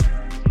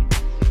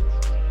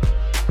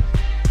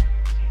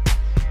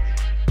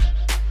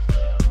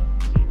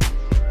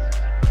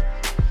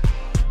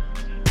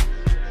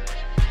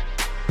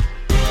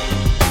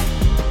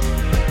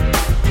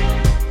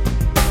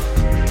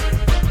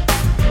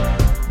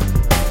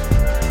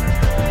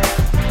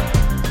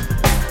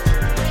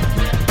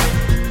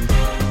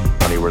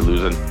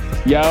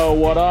Yo,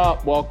 what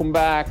up? Welcome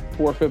back,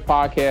 Forfeit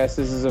Podcast.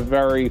 This is a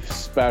very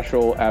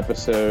special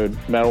episode.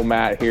 Metal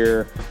Matt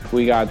here.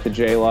 We got the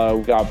J-Lo.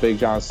 We got Big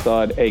John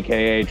Studd,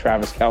 a.k.a.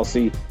 Travis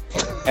Kelce,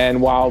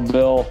 and Wild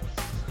Bill.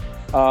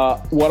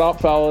 What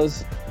up,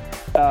 fellas?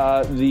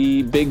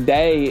 The big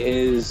day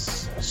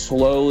is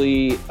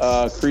slowly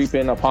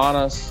creeping upon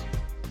us.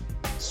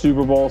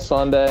 Super Bowl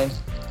Sunday.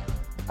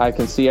 I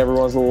can see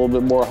everyone's a little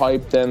bit more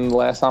hyped than the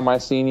last time I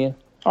seen you.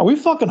 Are we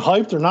fucking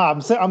hyped or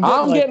not?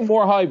 I'm getting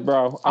more hype,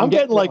 bro. I'm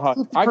getting like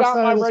 50% I got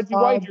my Reggie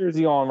pod. White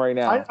jersey on right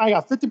now. I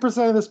got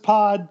 50% of this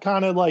pod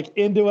kind of like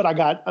into it. I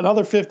got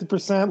another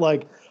 50%.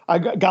 Like I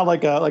got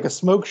like a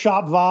smoke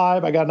shop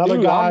vibe. I got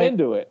another guy. I'm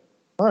into it.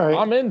 All right,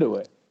 I'm into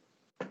it.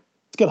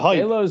 Let's get hype.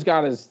 Halo's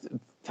got his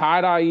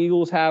tie-dye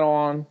Eagles hat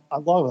on. I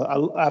love it.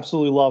 I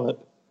absolutely love it.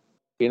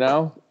 You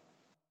know,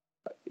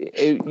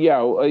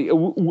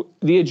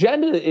 the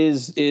agenda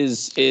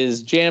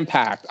is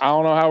jam-packed. I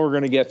don't know how we're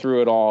going to get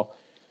through it all.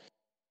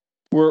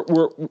 We're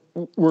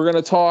going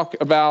to talk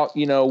about,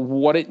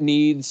 what it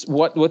needs,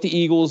 what the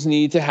Eagles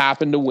need to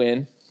happen to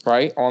win,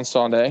 right, on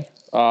Sunday.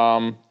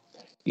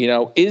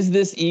 Is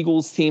this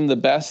Eagles team the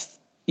best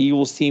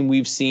Eagles team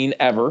we've seen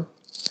ever?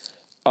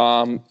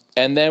 And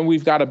then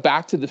we've got a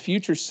Back to the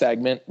Future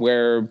segment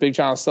where Big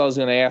John Studd is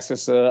going to ask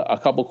us a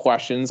couple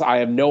questions. I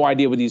have no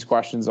idea what these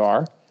questions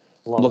are.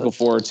 Looking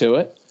forward to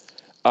it.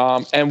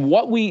 And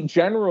what we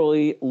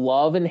generally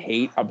love and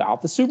hate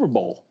about the Super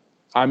Bowl.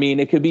 I mean,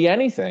 it could be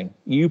anything.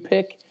 You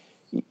pick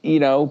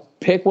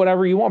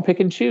whatever you want. Pick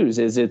and choose.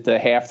 Is it the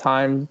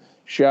halftime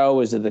show?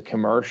 Is it the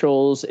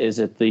commercials? Is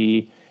it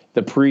the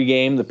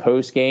pregame, the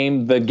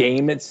postgame, the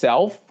game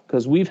itself?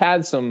 Because we've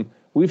had some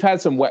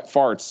wet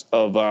farts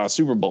of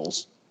Super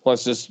Bowls.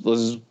 Let's just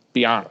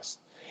be honest.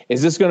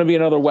 Is this going to be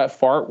another wet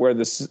fart where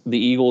the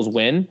Eagles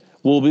win?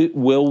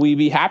 Will we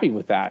be happy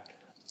with that?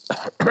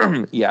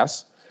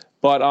 Yes,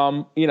 but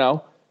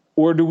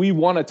or do we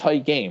want a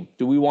tight game?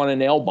 Do we want a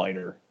nail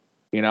biter?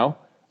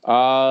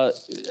 We'll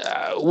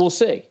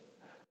see.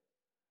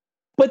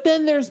 But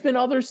then there's been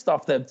other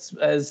stuff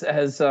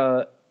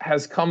that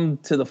has come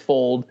to the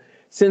fold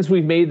since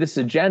we've made this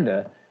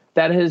agenda.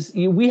 That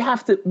we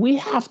have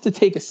to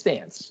take a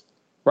stance,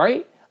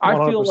 right? 100%.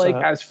 I feel like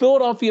as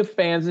Philadelphia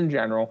fans in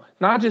general,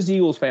 not just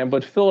Eagles fans,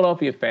 but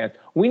Philadelphia fans,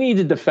 we need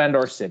to defend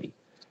our city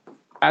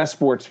as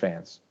sports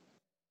fans.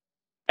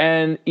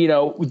 And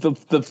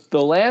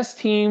the last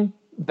team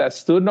that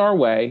stood in our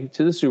way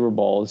to the Super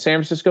Bowl, the San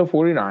Francisco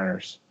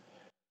 49ers,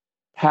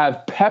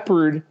 have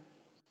peppered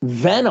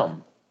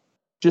venom,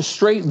 just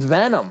straight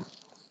venom,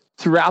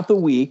 throughout the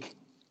week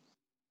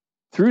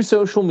through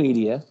social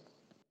media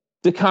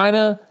to kind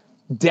of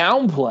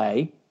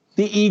downplay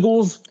the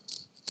Eagles'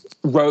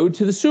 road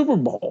to the Super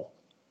Bowl.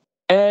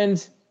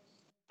 And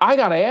I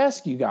got to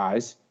ask you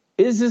guys,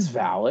 is this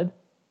valid?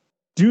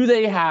 Do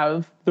they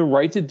have the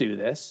right to do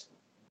this?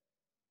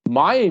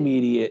 My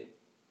immediate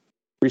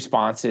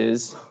response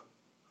is,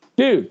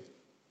 dude,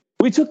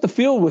 we took the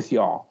field with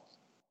y'all,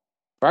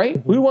 right?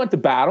 Mm-hmm. We went to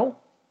battle.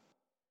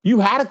 You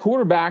had a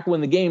quarterback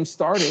when the game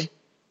started.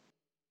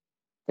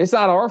 It's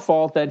not our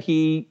fault that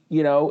he,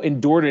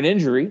 endured an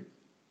injury,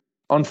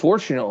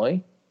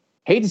 unfortunately.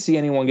 Hate to see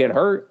anyone get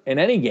hurt in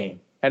any game,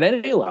 at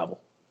any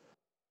level.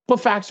 But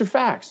facts are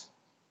facts.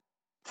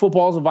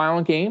 Football's a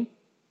violent game.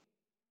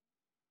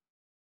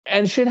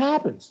 And shit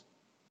happens.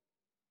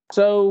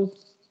 So,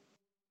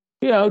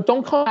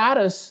 don't come at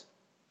us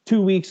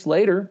 2 weeks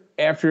later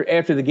after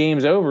the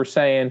game's over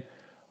saying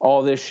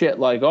all this shit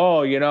like,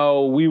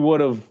 we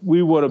would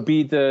have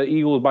beat the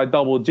Eagles by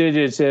double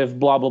digits if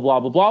blah blah blah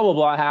blah blah blah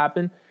blah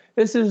happened.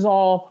 This is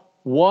all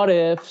what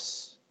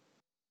ifs,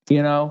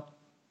 coulda,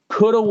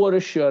 woulda,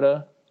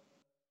 shoulda.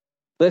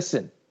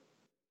 Listen,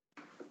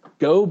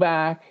 go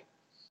back,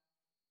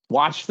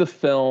 watch the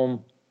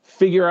film,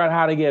 figure out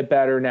how to get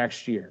better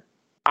next year.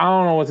 I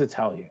don't know what to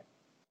tell you.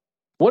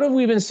 What have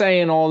we been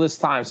saying all this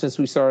time since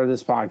we started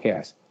this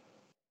podcast?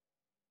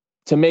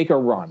 To make a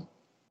run,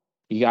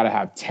 you got to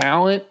have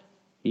talent.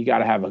 You got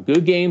to have a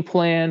good game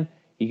plan.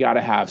 You got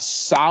to have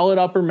solid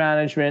upper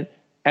management.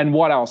 And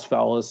what else,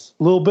 fellas?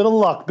 A little bit of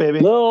luck, baby.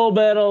 A little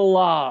bit of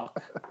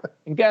luck.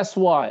 And guess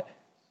what?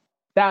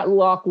 That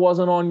luck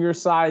wasn't on your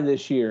side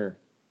this year.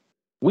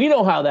 We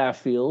know how that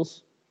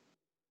feels.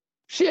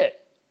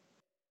 Shit.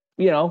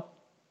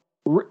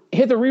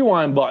 Hit the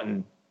rewind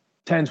button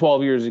 10,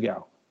 12 years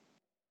ago.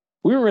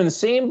 We were in the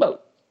same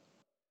boat,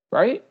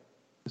 right?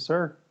 Yes,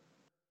 sir.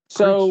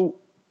 So,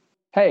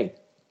 hey,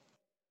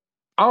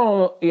 I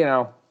don't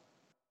know,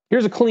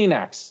 here's a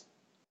Kleenex,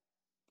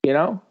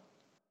 Go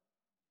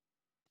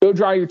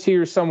dry your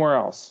tears somewhere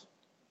else.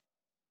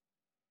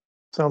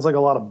 Sounds like a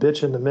lot of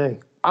bitching to me.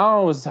 I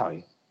don't know what to tell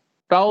you.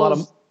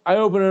 Fellas, I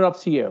open it up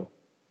to you.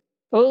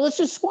 Well, let's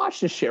just squash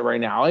this shit right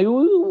now.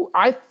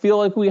 I feel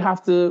like we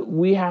have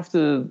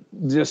to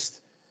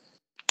just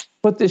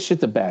put this shit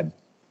to bed.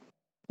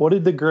 What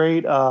did the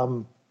great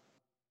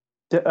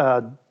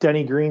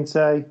Denny Green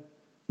say?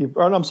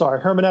 I'm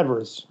sorry, Herman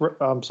Edwards.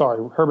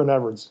 Herman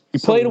Edwards. You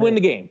play to win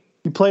the game.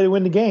 You play to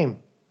win the game.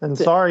 And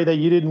sorry that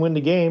you didn't win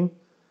the game.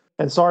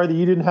 and sorry that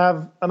you didn't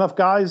have enough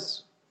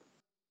guys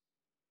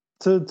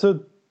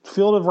to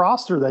field a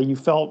roster that you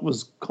felt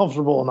was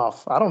comfortable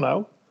enough. I don't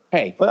know.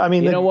 Hey, but I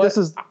mean, you know what? This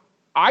is.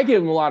 I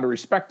give them a lot of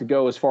respect to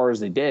go as far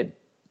as they did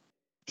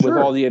with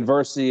all the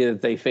adversity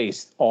that they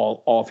faced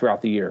all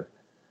throughout the year.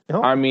 Yep.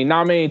 I mean,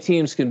 not many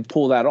teams can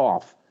pull that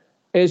off.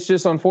 It's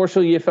just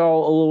unfortunately you fell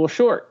a little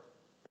short.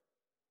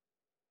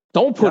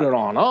 Don't put it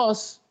on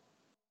us.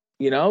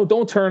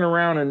 Don't turn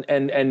around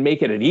and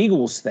make it an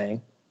Eagles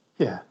thing.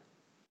 Yeah.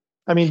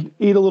 I mean,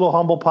 eat a little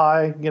humble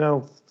pie,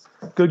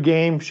 good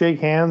game, shake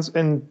hands,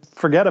 and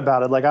forget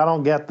about it. Like, I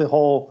don't get the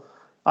whole,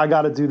 I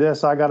got to do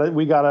this,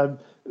 we got to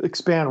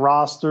expand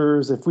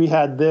rosters. If we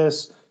had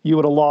this, you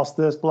would have lost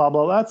this, blah,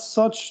 blah. That's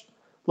such,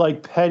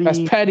 petty. That's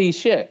petty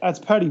shit. That's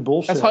petty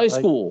bullshit. That's high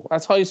school.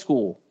 That's high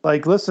school.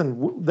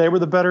 Listen, they were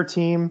the better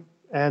team,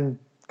 and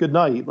good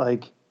night.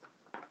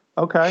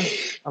 Okay, I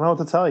don't know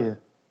what to tell you.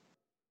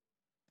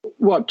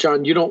 What,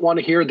 John, you don't want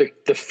to hear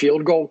the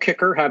field goal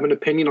kicker have an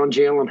opinion on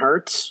Jalen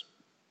Hurts?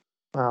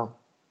 Wow.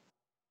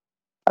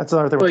 That's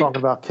another thing we're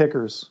talking about,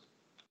 kickers.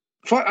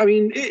 I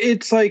mean,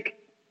 it's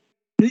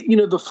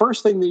the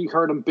first thing that you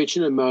heard him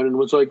bitching and moaning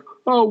was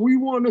oh, we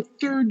want a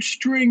third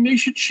string. They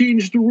should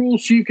change the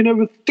rules so you can have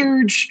a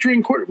third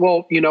string quarterback.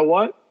 Well, you know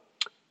what?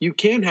 You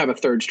can have a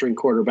third string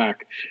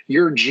quarterback.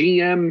 Your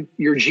GM,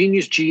 your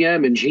genius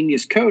GM and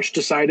genius coach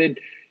decided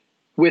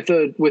with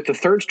a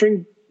third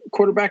string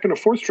quarterback and a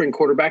fourth string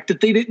quarterback that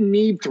they didn't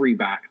need three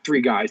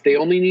guys. They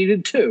only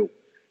needed two.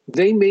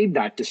 They made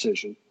that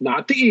decision.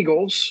 Not the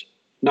Eagles,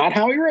 not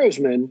Howie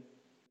Roseman,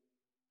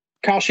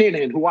 Kyle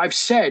Shanahan, who I've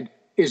said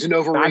is an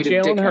overrated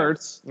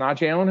Not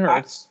Jalen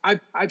Hurts.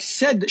 I've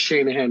said that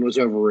Shanahan was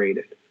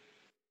overrated.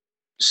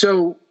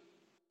 So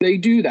they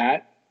do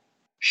that.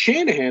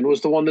 Shanahan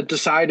was the one that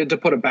decided to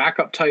put a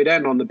backup tight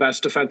end on the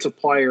best defensive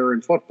player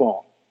in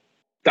football.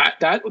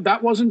 That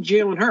wasn't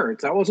Jalen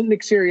Hurts. That wasn't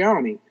Nick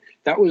Sirianni.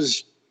 That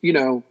was,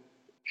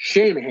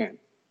 Shanahan,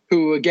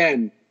 who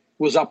again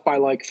was up by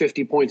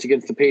 50 points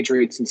against the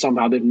Patriots and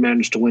somehow didn't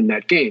manage to win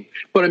that game.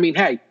 But I mean,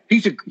 hey,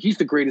 he's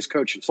the greatest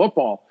coach in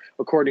football,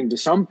 according to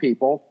some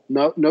people.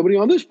 No, nobody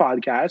on this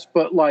podcast,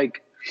 but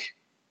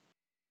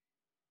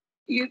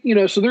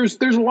so there's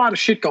a lot of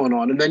shit going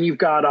on. And then you've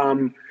got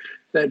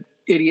that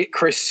idiot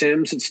Chris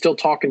Sims that's still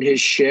talking his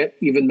shit,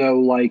 even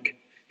though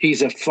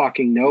he's a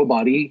fucking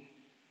nobody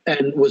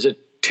and was a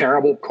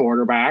terrible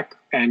quarterback,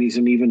 and he's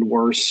an even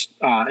worse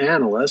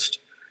analyst.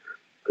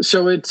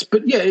 So it's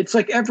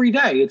every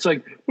day. It's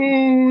injuries.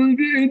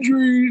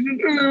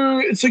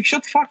 It's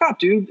shut the fuck up,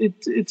 dude.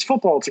 It's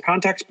football. It's a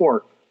contact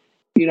sport.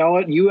 You know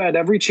what? You had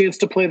every chance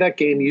to play that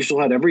game. You still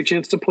had every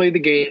chance to play the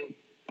game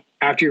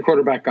after your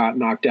quarterback got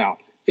knocked out.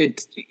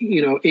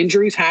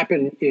 Injuries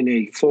happen in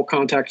a full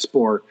contact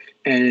sport,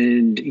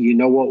 and you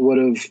know what would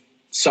have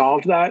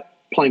solved that?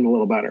 Playing a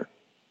little better.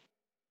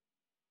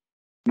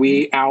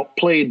 We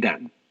outplayed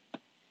them.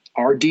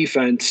 Our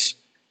defense,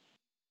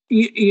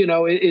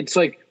 it's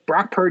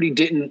Brock Purdy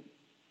didn't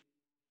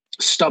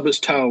stub his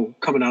toe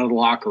coming out of the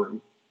locker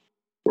room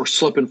or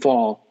slip and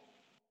fall,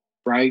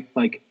 right?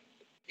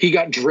 He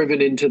got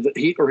driven into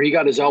he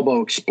got his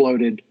elbow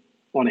exploded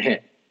on a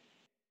hit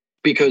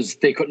because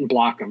they couldn't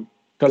block him.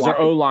 Because their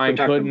O-line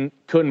couldn't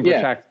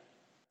protect.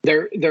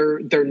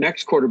 Their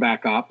next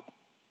quarterback up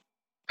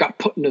got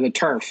put into the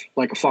turf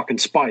like a fucking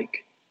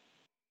spike.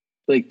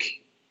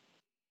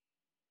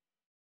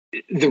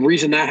 The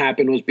reason that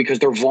happened was because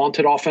their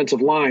vaunted offensive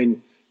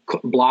line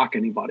couldn't block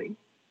anybody.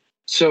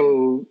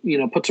 So,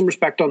 put some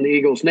respect on the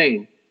Eagles'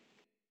 name.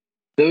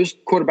 Those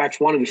quarterbacks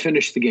wanted to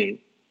finish the game.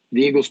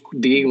 The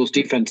Eagles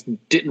defense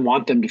didn't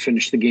want them to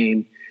finish the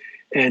game,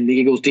 and the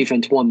Eagles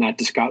defense won that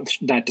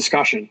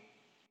discussion.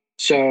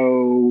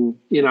 So,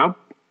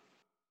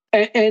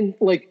 and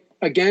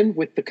again,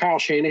 with the Kyle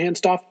Shanahan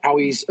stuff, how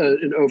he's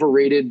an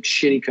overrated,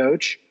 shitty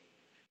coach.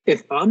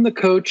 If I'm the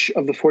coach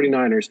of the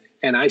 49ers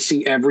and I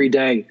see every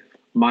day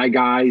my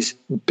guys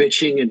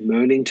bitching and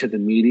moaning to the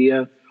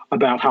media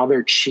about how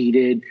they're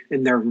cheated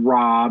and they're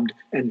robbed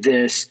and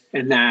this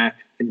and that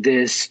and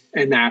this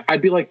and that,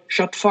 I'd be like,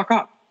 shut the fuck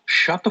up.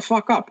 Shut the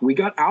fuck up. We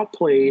got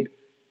outplayed.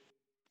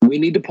 We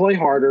need to play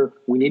harder.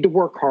 We need to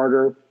work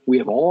harder. We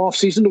have all off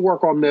season to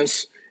work on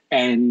this.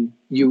 And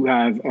you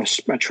have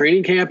a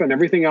training camp and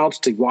everything else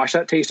to wash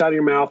that taste out of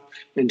your mouth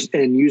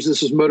and use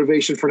this as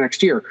motivation for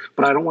next year.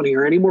 But I don't want to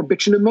hear any more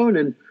bitching and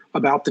moaning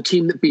about the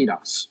team that beat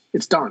us.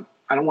 It's done.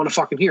 I don't want to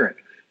fucking hear it.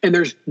 And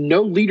there's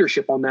no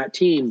leadership on that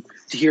team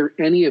to hear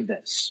any of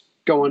this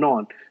going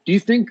on. Do you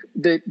think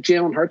that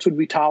Jalen Hurts would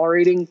be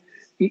tolerating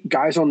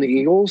guys on the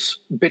Eagles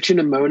bitching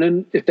and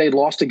moaning if they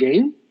lost a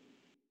game?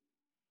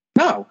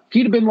 No.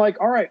 He'd have been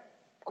like, all right,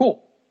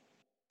 cool.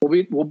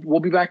 We'll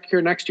be back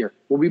here next year.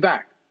 We'll be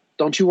back.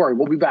 Don't you worry,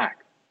 we'll be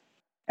back.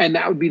 And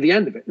that would be the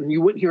end of it. And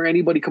you wouldn't hear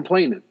anybody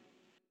complaining.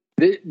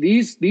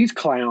 These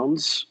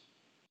clowns,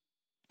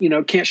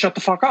 can't shut the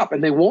fuck up.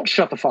 And they won't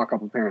shut the fuck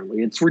up,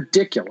 apparently. It's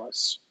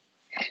ridiculous.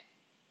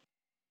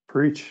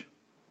 Preach.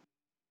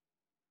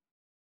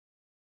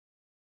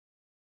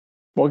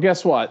 Well,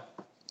 guess what?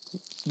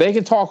 They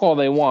can talk all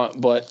they want,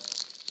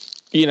 but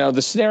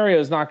the scenario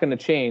is not going to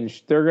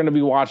change. They're going to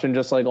be watching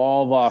just like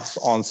all of us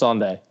on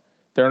Sunday.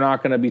 They're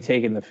not going to be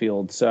taking the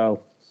field.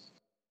 So,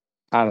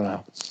 I don't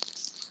know.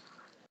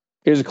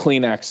 Here's a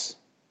Kleenex.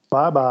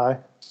 Bye-bye.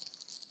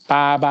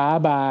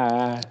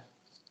 Bye.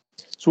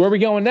 So where are we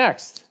going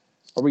next?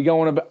 Are we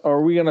going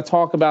to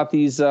talk about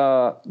these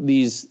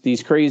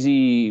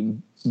crazy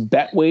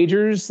bet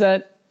wagers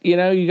that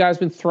you guys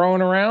been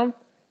throwing around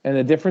and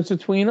the difference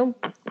between them?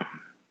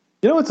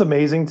 You know what's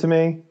amazing to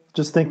me?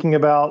 Just thinking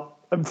about,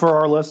 for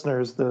our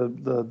listeners,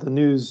 the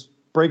news,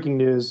 breaking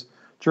news,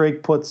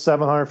 Drake puts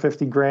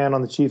 $750,000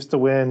 on the Chiefs to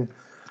win.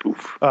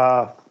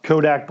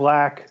 Kodak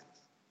Black,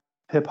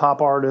 hip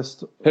hop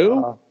artist.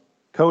 Who?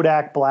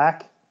 Kodak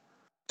Black,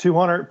 puts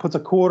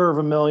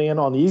 $250,000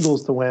 on the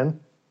Eagles to win.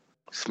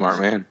 Smart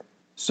man.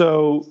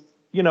 So,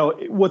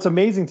 what's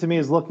amazing to me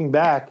is looking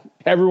back.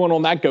 Everyone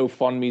on that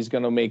GoFundMe is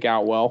going to make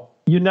out well.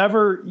 You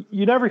never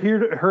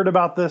heard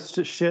about this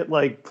shit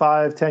like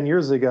 5-10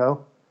 years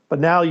ago, but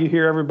now you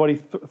hear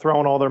everybody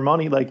throwing all their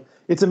money. Like,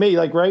 it's amazing.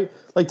 Like, right?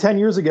 Like 10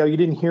 years ago, you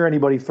didn't hear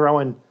anybody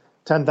throwing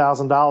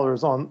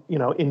 $10,000 on,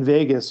 in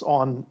Vegas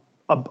on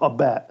a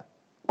bet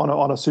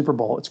on a Super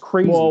Bowl. It's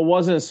crazy. Well, it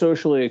wasn't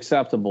socially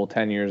acceptable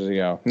 10 years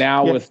ago.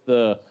 Now with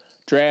the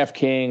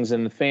DraftKings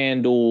and the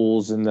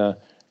FanDuels and the,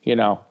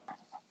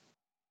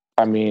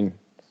 I mean.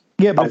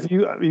 Yeah, but if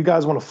you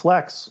guys want to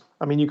flex,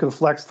 I mean, you could have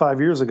flexed 5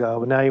 years ago,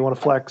 but now you want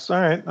to flex.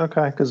 All right,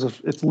 okay, because if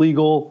it's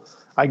legal,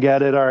 I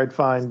get it. All right,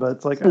 fine, but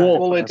it's like,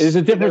 there's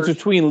a difference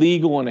between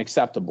legal and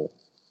acceptable.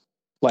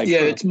 Like,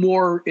 it's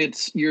more.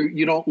 It's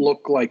you don't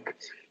look like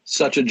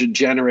such a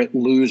degenerate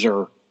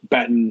loser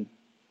betting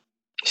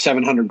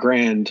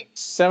 $700,000.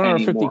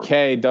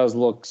 $750K does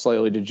look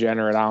slightly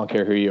degenerate. I don't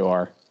care who you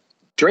are.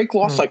 Drake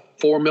lost like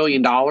 $4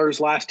 million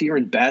last year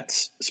in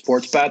bets,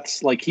 sports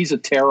bets. Like, he's a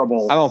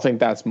terrible. I don't think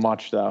that's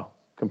much though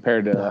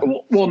compared to.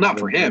 Well, not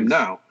for him,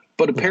 no.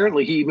 But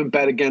apparently, he even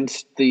bet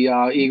against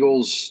the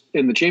Eagles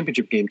in the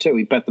championship game too.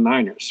 He bet the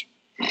Niners.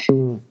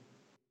 Well,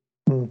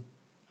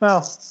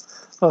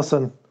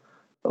 listen,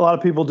 a lot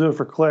of people do it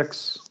for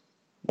clicks.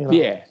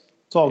 Yeah,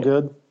 it's all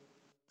good.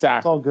 Exactly.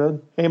 It's all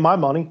good. Ain't my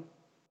money.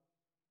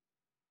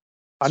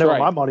 I know what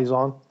my money's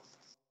on.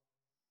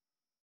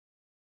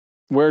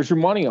 Where's your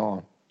money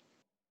on?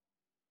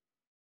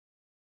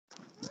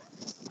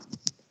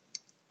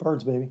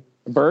 Birds, baby.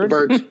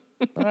 Birds?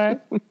 All right.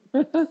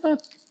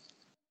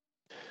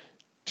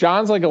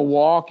 John's like a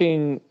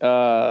walking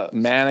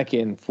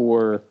mannequin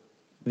for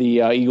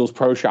the Eagles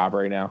Pro Shop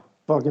right now.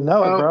 Fucking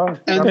know it, bro.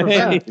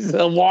 Represent. He's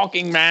a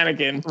walking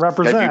mannequin.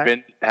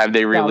 Represent. Have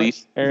they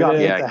released? You gotta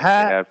get the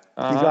hat.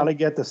 Uh-huh. You gotta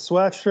get the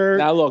sweatshirt.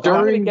 Now look,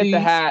 I'm gonna get the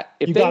hat.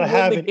 If you they gotta win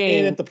have the it game,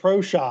 in at the Pro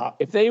Shop.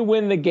 If they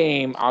win the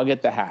game, I'll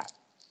get the hat.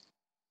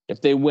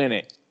 If they win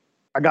it.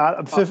 I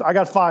got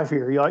 5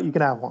 here. You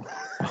can have one.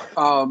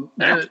 Right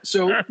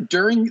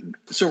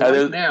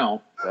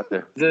now,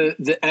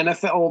 the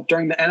NFL,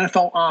 during the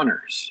NFL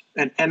honors,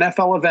 an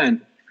NFL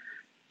event,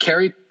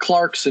 Kerry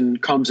Clarkson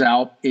comes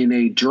out in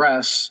a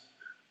dress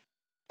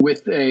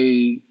with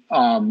a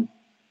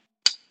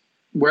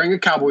wearing a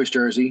Cowboys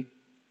jersey,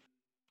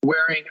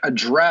 wearing a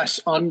dress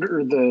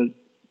under the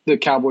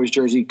Cowboys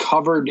jersey,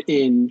 covered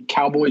in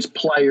Cowboys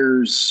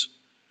players'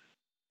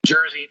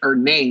 jersey or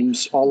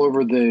names all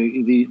over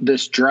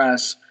this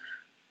dress,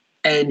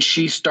 and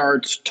she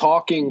starts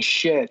talking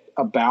shit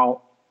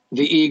about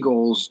the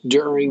Eagles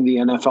during the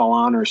NFL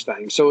honors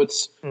thing. So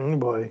it's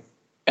boy,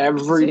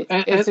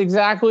 it's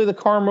exactly the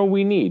karma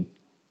we need.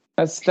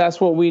 That's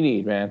what we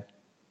need, man.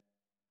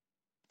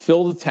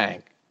 Fill the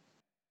tank.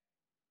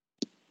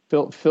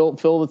 Fill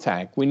the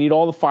tank. We need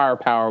all the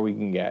firepower we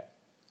can get.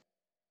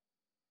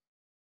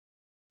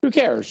 Who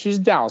cares? She's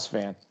a Dallas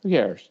fan. Who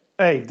cares?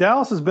 Hey,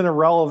 Dallas has been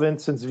irrelevant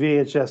since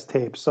VHS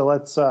tapes. So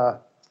let's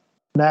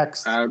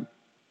next.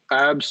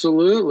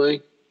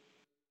 Absolutely.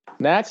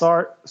 Next.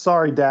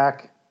 Sorry,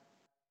 Dak.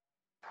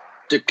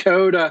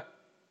 Dakota.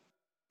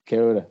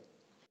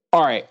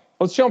 All right,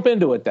 let's jump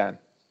into it then.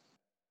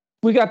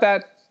 We got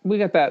that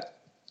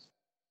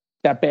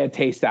bad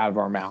taste out of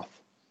our mouth,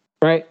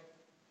 right?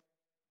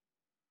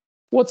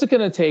 What's it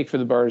going to take for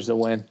the Birds to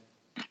win?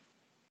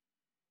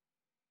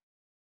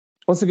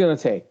 What's it going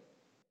to take?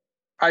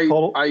 I've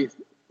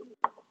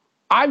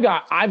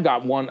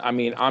got one. I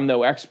mean, I'm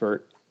no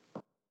expert,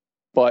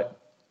 but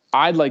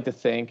I'd like to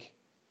think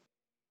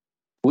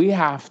we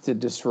have to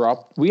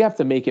disrupt. We have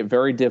to make it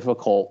very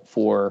difficult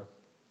for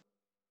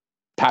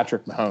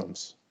Patrick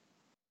Mahomes.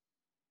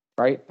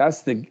 Right?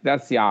 That's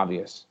the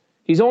obvious.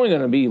 He's only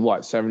going to be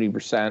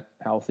 70%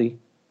 healthy.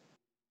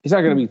 He's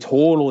not going to be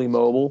totally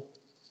mobile.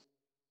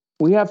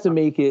 We have to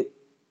make it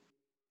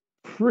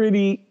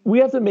we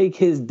have to make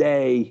his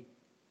day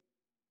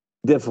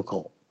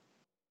difficult.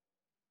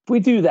 If we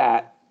do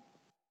that,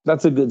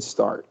 that's a good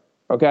start.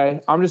 Okay?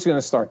 I'm just going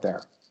to start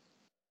there.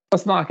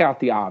 Let's knock out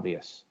the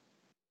obvious.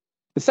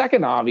 The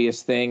second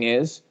obvious thing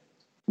is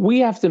we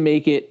have to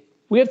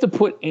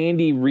put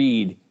Andy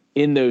Reid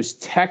in those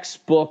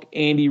textbook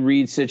Andy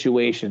Reid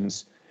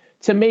situations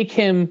to make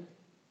him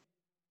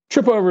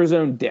trip over his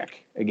own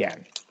dick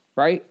again,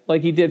 right?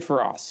 Like he did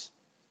for us.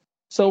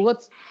 So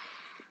let's,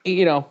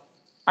 I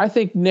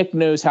think Nick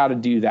knows how to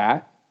do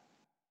that.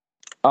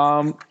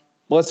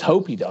 Let's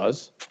hope he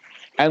does.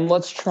 And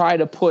let's try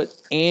to put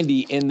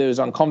Andy in those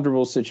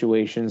uncomfortable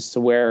situations to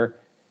where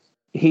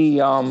he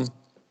comes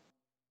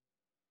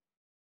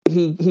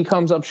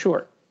up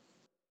short.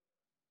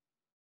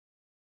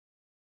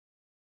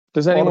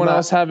 Does anyone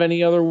else have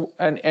any other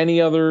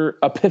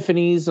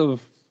epiphanies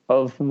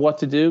of what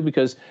to do?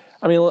 Because,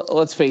 I mean,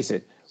 let's face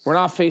it. We're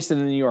not facing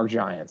the New York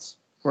Giants.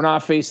 We're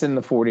not facing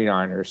the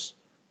 49ers.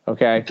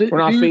 Okay? We're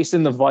not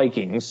facing the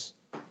Vikings.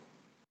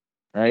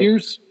 Right?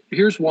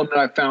 Here's one that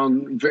I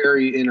found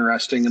very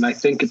interesting, and I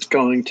think it's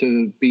going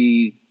to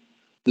be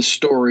the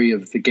story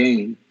of the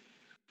game.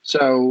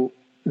 So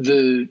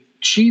the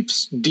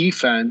Chiefs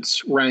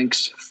defense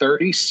ranks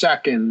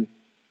 32nd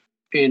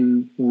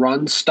in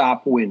run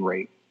stop win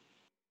rate.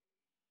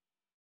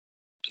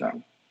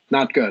 So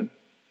not good.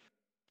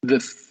 The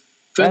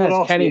That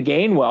has Kenny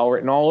Gainwell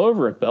written all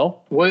over it,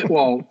 Bill.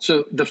 Well,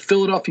 so the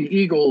Philadelphia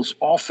Eagles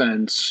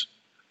offense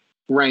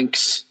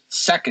ranks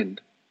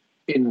second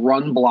in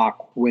run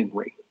block win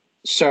rate.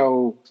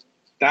 So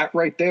that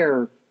right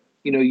there,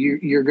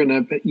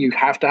 you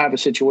have to have a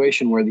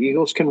situation where the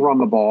Eagles can run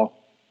the ball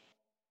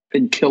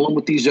and kill them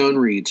with these zone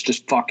reads,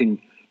 just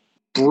fucking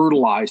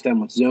brutalize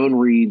them with zone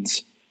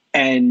reads,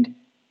 and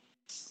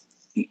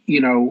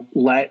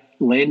let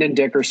Landon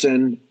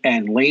Dickerson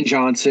and Lane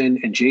Johnson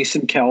and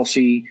Jason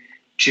Kelce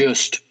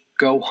just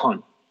go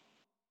hunt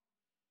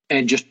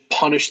and just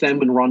punish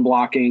them in run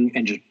blocking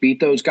and just beat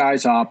those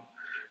guys up,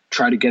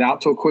 try to get out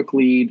to a quick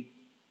lead,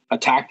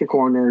 attack the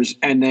corners,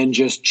 and then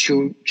just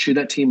chew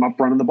that team up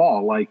running the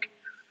ball.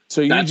 So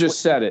you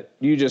just said it.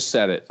 You just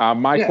said it.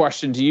 My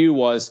question to you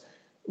was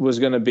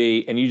going to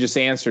be, and you just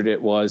answered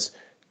it, was,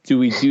 do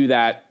we do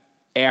that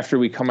after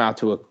we come out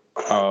to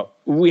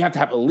we have to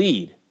have a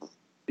lead?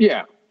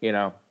 Yeah.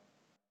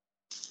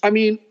 I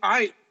mean,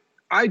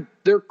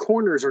 their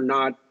corners are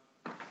not,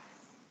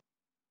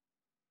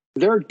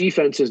 their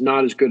defense is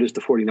not as good as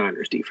the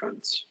 49ers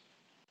defense.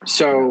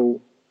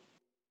 So,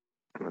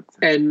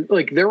 and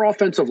their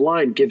offensive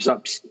line gives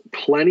up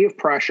plenty of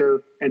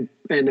pressure and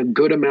a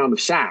good amount of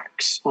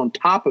sacks on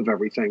top of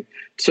everything.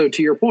 So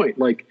to your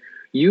point,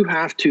 you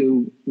have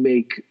to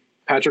make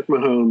Patrick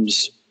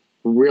Mahomes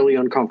really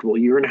uncomfortable.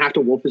 You're going to have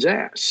to whoop his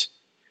ass.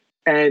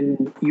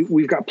 And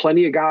we've got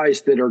plenty of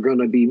guys that are going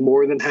to be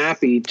more than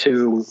happy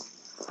to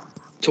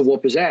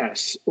whoop his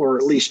ass, or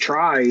at least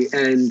try.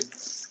 And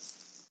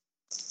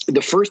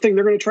the first thing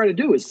they're going to try to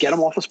do is get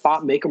him off a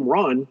spot, make him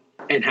run,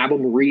 and have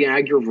him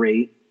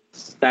re-aggravate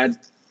that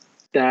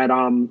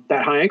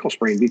high ankle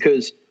sprain.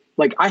 Because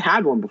I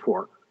had one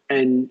before,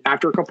 and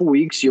after a couple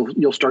weeks,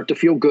 you'll start to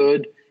feel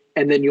good,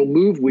 and then you'll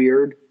move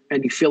weird,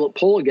 and you feel it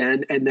pull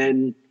again, and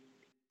then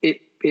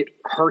it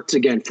hurts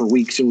again for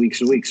weeks and weeks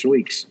and weeks and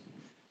weeks.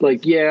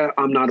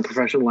 I'm not a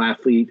professional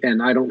athlete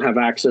and I don't have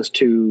access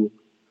to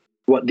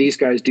what these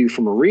guys do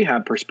from a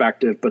rehab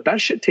perspective, but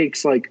that shit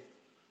takes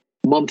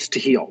months to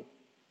heal.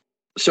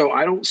 So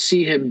I don't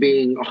see him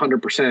being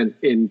 100%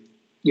 in,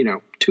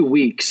 2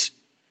 weeks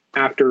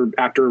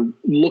after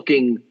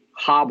looking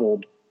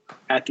hobbled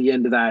at the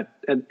end of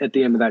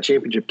that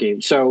championship game.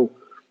 So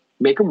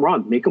make him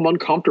run, make him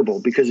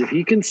uncomfortable, because if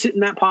he can sit in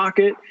that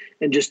pocket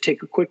and just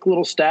take a quick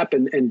little step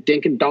and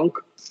dink and dunk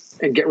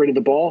and get rid of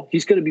the ball,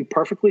 he's going to be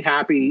perfectly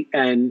happy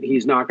and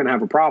he's not going to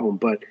have a problem.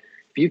 But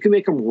if you can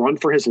make him run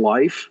for his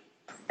life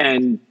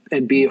and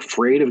be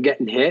afraid of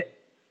getting hit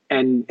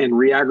and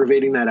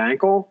re-aggravating that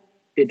ankle,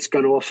 it's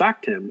going to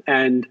affect him.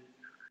 And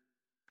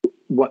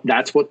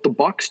that's what the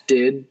Bucs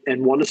did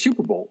and won a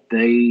Super Bowl.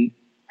 They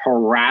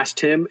harassed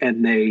him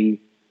and they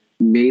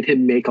made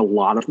him make a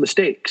lot of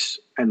mistakes.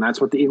 And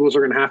that's what the Eagles are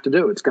going to have to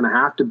do. It's going to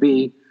have to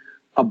be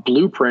a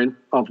blueprint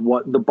of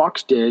what the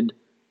Bucs did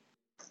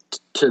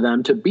to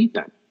them to beat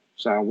them.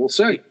 So we'll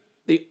see.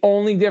 The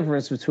only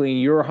difference between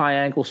your high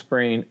ankle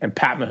sprain and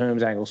Pat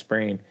Mahomes' ankle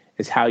sprain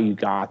is how you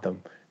got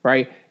them,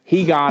 right?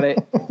 He got it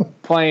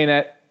playing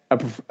at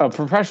a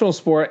professional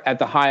sport at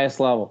the highest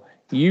level.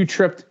 You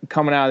tripped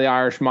coming out of the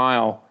Irish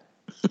Mile,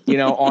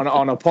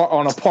 on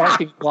a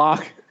parking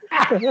block.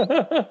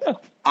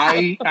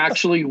 I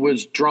actually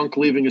was drunk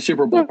leaving a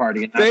Super Bowl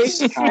party. And that's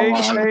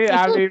that's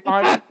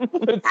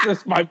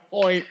just my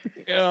point.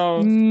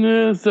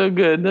 So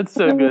good. That's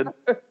so good.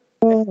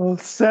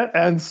 Set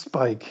and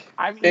spike.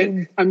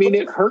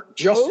 It hurt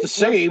just the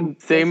same.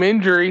 Same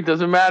injury.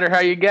 Doesn't matter how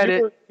you get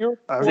it.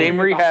 Same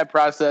rehab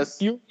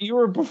process. You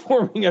were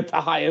performing at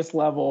the highest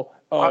level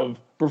of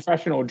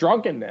professional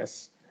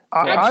drunkenness.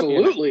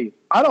 Absolutely.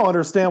 I don't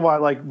understand why.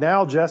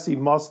 Now Jesse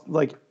must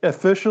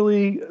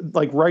officially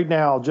right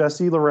now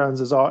Jesse Lorenz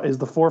is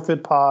the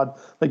forfeit pod.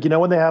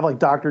 When they have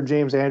Dr.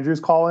 James Andrews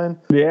call in.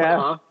 Yeah.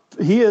 Uh-huh.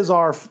 He is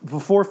our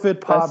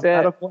forfeit pod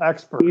medical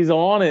expert. He's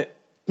on it.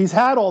 He's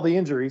had all the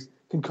injuries,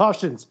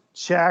 concussions,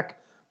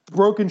 check,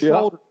 broken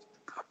shoulders,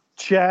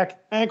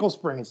 check, ankle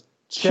sprains,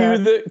 check.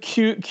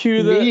 Cue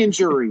the knee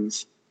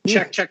injuries.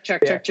 Check.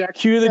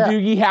 Cue the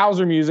Doogie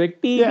Howser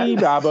music. Beep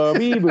beep babo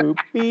beep boop.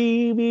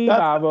 Beep beep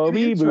babo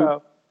beep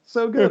boop.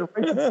 So good. It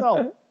writes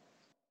itself.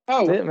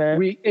 Oh, That's it, man.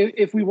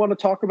 If we want to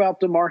talk about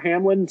DeMar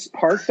Hamlin's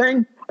heart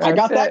thing, I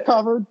got that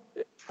covered.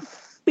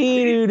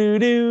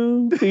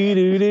 Be-do-do-do,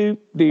 be-do-do,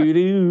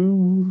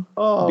 do-do.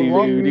 Oh,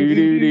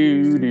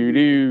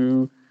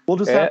 Do-do-do-do-do-do. we'll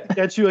just have to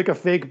get you like a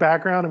fake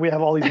background, and we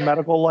have all these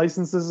medical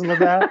licenses in the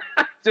back.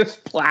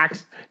 Just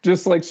plaques,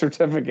 just like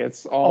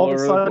certificates all All of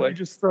over a the sudden, you place.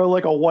 just throw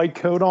like a white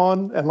coat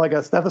on and like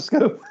a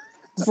stethoscope.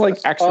 It's like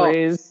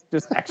X-rays,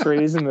 just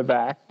X-rays in the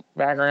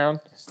background.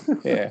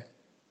 Yeah.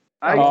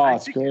 I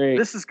It's think great.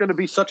 this is going to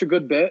be such a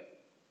good bit.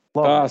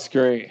 Love It's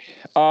great.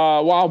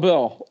 Wild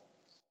Bill,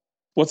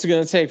 what's it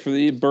going to take for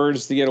the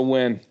Birds to get a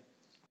win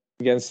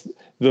against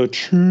the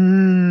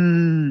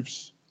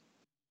Chiefs?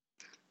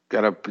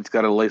 It's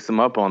gotta lace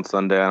them up on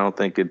Sunday. I don't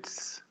think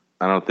there's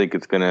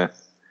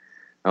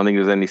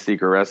any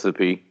secret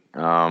recipe.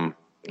 I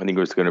think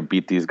we're just gonna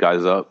beat these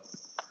guys up.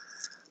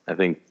 I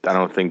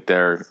don't think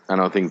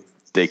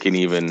they can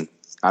even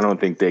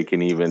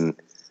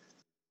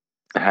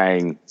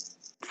hang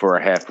for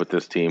a half with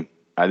this team.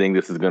 I think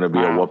this is gonna be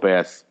a whoop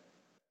ass.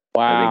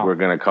 Wow. I think we're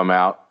gonna come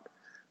out.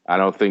 I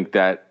don't think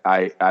this.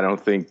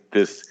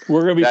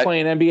 We're going to be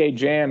playing NBA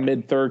Jam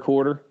mid third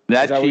quarter.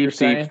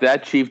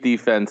 That Chief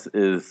defense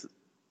is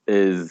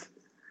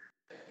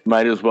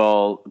might as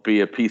well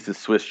be a piece of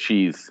Swiss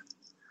cheese,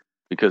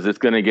 because it's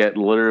going to get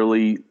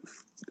literally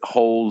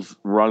holes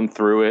thrown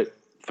through it.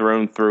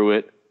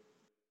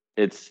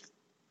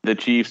 The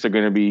Chiefs are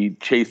going to be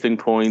chasing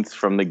points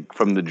from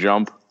the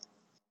jump,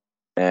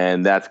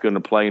 and that's going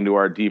to play into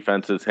our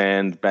defense's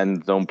hands.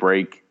 Bends don't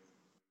break.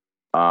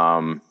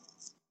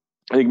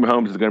 I think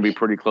Mahomes is going to be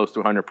pretty close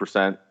to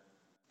 100%.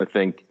 I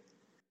think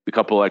a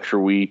couple extra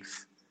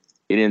weeks.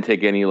 He didn't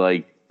take any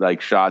like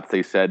shots,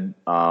 they said,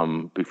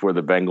 before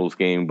the Bengals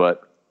game,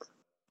 but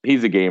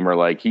he's a gamer.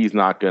 Like, he's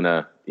not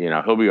gonna,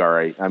 he'll be all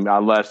right. I mean,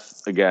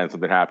 unless again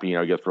something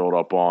happens, gets rolled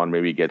up on,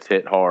 maybe he gets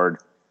hit hard.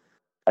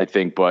 I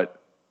think,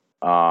 but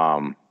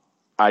I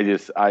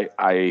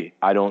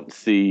don't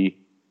see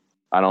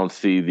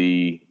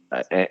the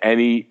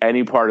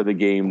any part of the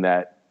game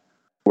that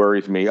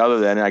worries me, other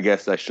than, I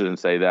guess I shouldn't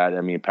say that.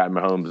 I mean, Pat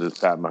Mahomes is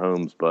Pat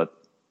Mahomes,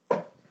 but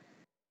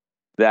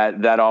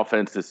that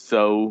offense is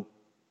so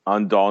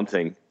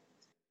undaunting.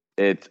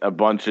 It's a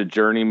bunch of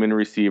journeyman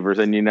receivers,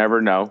 and you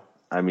never know.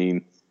 I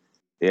mean,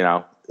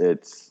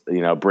 it's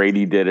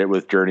Brady did it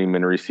with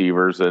journeyman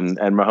receivers, and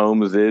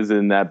Mahomes is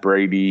in that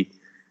Brady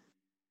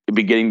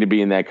beginning to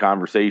be in that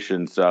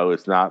conversation. So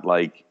it's not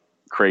like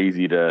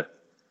crazy to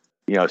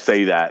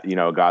say that,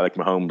 a guy like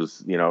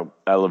Mahomes,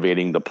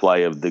 elevating the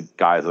play of the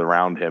guys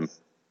around him.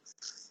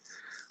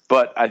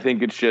 But I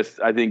think it's just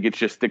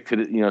stick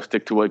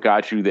to what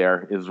got you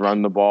there, is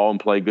run the ball and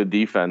play good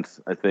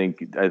defense. I think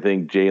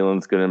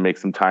Jalen's going to make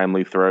some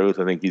timely throws.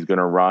 I think he's going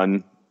to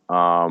run.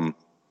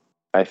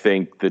 I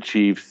think the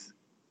Chiefs,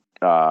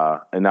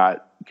 and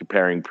not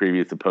comparing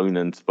previous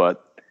opponents,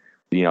 but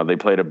they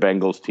played a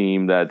Bengals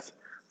team that's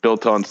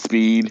built on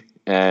speed,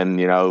 and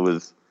it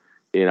was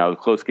a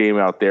close game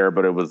out there,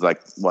 but it was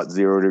like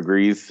 0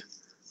 degrees,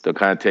 so it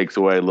kind of takes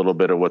away a little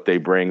bit of what they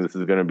bring. This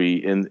is going to be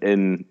in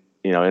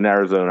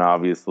Arizona,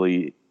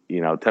 obviously.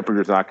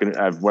 Weather's not going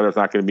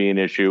to be an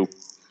issue,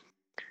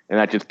 and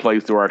that just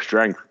plays to our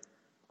strength.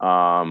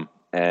 And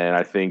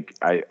I think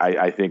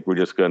we're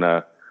just going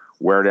to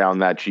wear down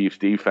that Chiefs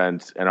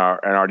defense, and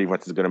our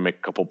defense is going to make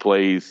a couple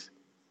plays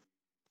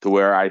to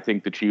where I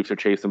think the Chiefs are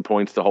chasing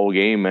points the whole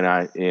game, and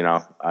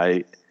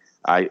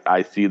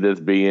I see this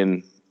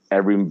being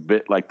every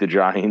bit like the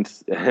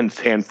Giants and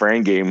San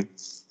Fran game,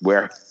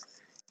 where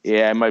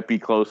it might be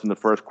close in the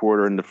first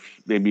quarter and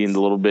maybe in a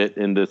little bit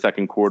in the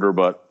second quarter,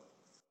 but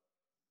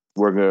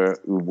we're gonna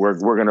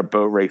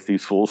boat race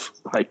these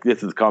fools. Like,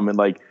 this is coming.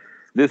 Like,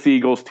 this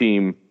Eagles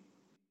team,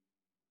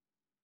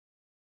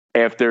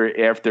 after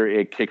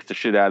it kicks the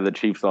shit out of the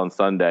Chiefs on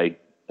Sunday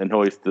and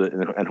hoists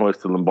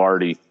the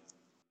Lombardi,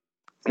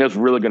 there's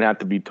really gonna have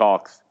to be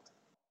talks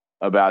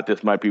about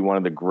this might be one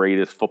of the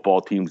greatest football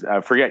teams.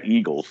 Forget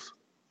Eagles,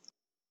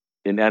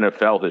 in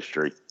NFL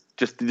history.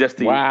 Just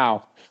the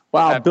wow.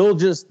 Bill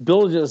just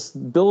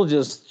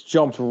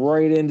jumped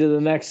right into the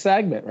next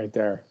segment right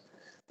there.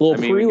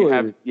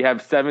 Prelude. You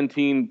have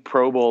 17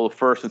 Pro Bowl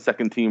first and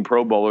second team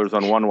Pro Bowlers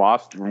on one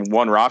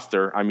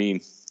roster. I mean,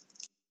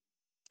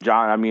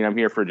 John. I mean, I'm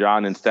here for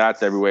John and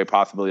stats every way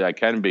possibly I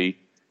can be,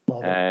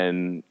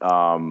 and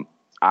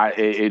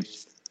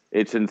it's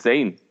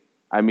insane.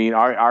 I mean,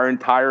 our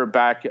entire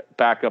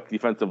backup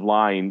defensive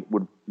line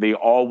would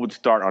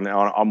start on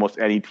almost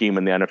any team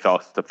in the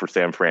NFL except for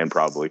San Fran,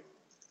 probably.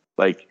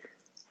 Like,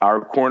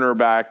 our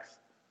cornerbacks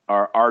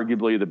are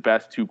arguably the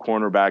best two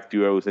cornerback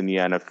duos in the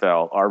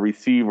NFL. Our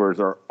receivers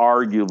are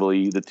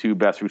arguably the two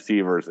best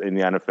receivers in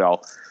the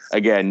NFL.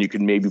 Again, you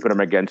can maybe put them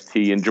against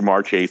T and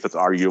Jamar Chase. That's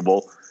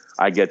arguable.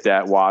 I get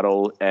that.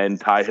 Waddle and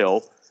Ty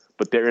Hill,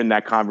 but they're in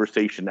that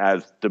conversation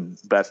as the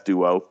best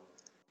duo.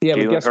 Yeah,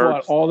 Jalen but guess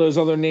Hurts, what? All those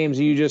other names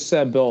you just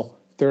said, Bill,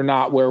 they're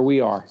not where we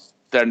are.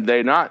 Then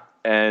they're not.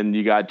 And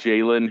you got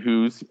Jalen,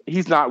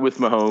 he's not with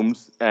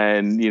Mahomes,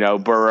 and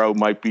Burrow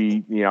might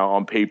be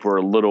on paper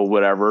a little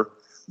whatever,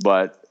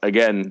 But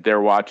again,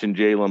 they're watching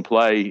Jalen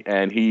play,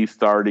 and he's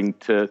starting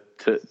to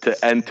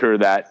enter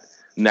that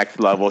next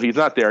level. He's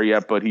not there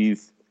yet, but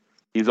he's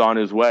on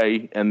his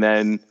way. And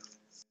then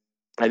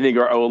I think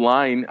our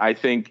O-line, I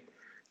think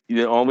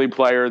the only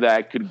player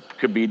that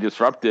could be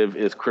disruptive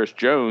is Chris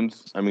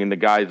Jones. I mean, the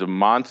guy's a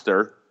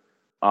monster.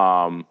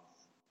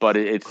 But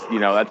it's,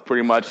 that's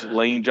pretty much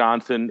Lane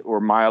Johnson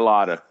or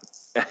Mailata.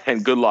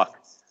 And good luck,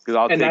 because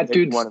I'll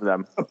take one of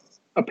them.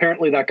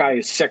 Apparently that guy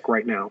is sick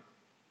right now.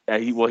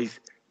 He's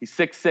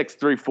 6'6",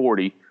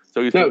 340.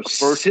 So he's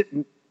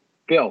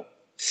Bill,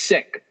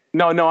 sick.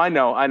 No, I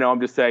know. I'm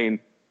just saying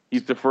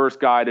he's the first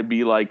guy to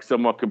be like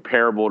somewhat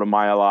comparable to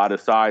Mailata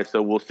size.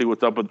 So we'll see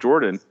what's up with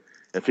Jordan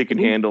if he can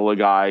handle a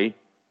guy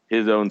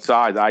his own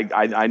size.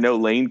 I know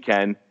Lane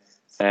can,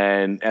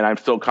 and I'm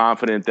still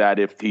confident that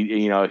if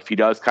he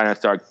does kind of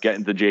start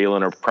getting to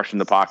Jalen or crushing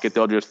the pocket,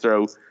 they'll just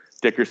throw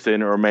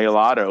Dickerson or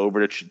Mailata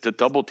over to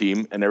double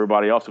team, and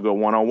everybody else will go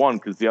one-on-one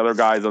because the other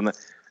guys on the.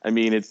 I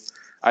mean,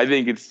 I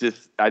think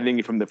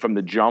from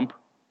the jump,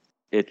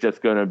 it's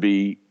just going to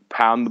be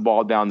pound the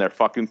ball down their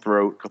fucking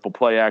throat, a couple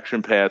play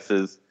action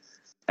passes,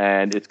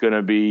 and it's going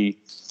to be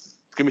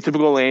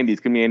typical Andy.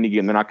 It's going to be Andy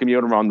again. They're not going to be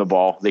able to run the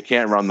ball. They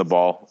can't run the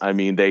ball. I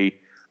mean, I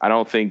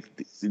don't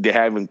think they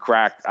haven't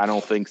cracked. I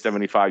don't think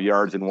 75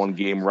 yards in one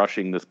game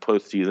rushing this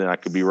postseason. I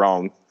could be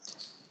wrong.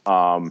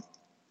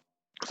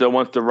 So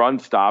once the run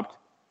stopped,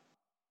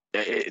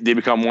 they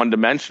become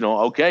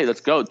one-dimensional. Okay,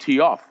 let's go. Tee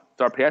off.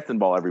 Start passing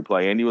ball every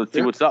play. Andy, let's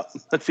see what's up.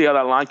 Let's see how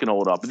that line can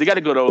hold up. But they got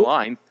to go to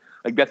O-line.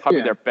 Like, that's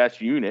probably their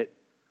best unit,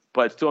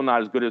 but it's still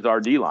not as good as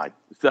our D-line.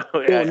 So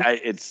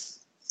it's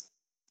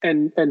 –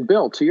 And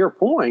Bill, to your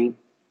point,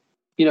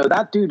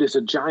 that dude is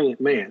a giant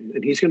man,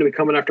 and he's going to be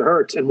coming after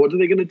Hurts. And what are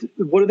they going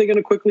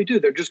to quickly do?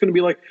 They're just going to be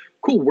like,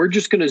 cool, we're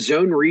just going to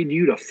zone read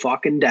you to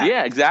fucking death.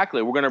 Yeah,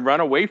 exactly. We're going to run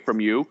away from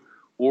you.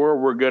 Or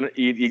we're going to,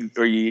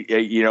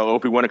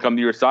 if we want to come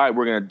to your side,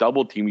 we're going to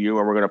double team you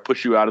and we're going to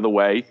push you out of the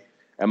way.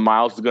 And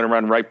Miles is going to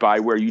run right by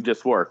where you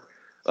just were.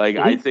 Like,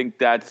 I think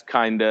that's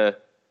kind of,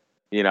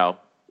 I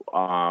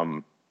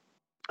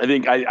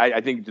think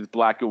just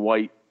black and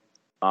white.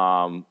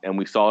 And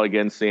we saw it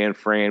against San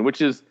Fran,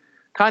 which is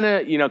kind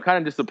of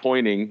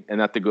disappointing, and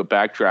not to go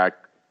backtrack.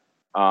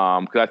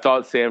 Because I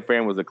thought San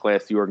Fran was a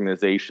classy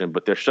organization,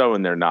 but they're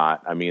showing they're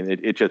not. I mean,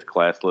 it's just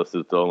classless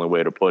is the only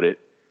way to put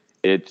it.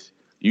 It's,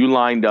 you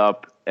lined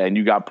up and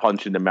you got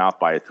punched in the mouth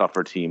by a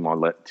tougher team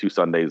on 2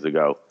 Sundays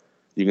ago.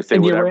 You can say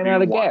whatever you want.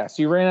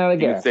 You ran out of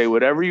gas. You can say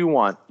whatever you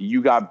want.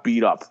 You got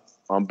beat up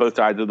on both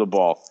sides of the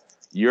ball.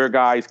 Your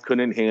guys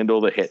couldn't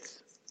handle the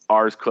hits.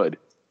 Ours could.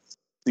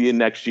 See you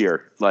next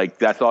year. Like,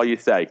 that's all you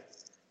say.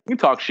 You can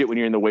talk shit when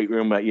you're in the weight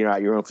room at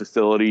your own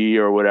facility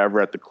or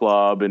whatever at the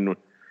club. And,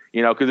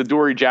 because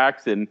Adoree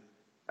Jackson,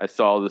 I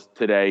saw this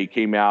today,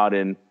 came out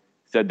and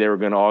said they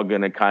were all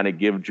going to kind of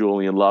give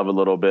Julian Love a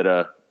little bit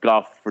of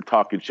guff for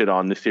talking shit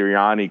on the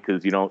Sirianni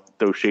because you don't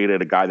throw shade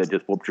at a guy that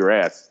just whooped your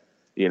ass.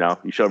 You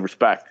show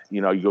respect.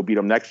 You go beat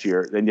him next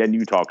year, and then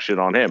you talk shit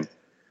on him.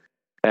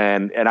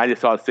 And I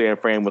just saw San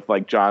Fran with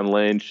like John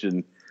Lynch,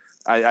 and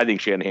I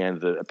think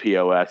Shanahan's a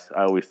POS.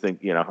 I always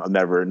think, I've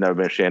never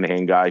been a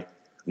Shanahan guy. I'm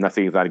not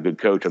saying he's not a good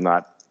coach. I'm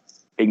not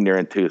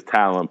ignorant to his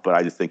talent, but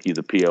I just think he's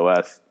a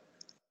POS.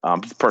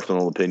 Just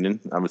personal opinion.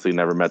 Obviously,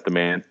 never met the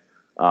man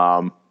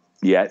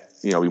yet.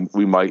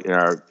 We might in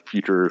our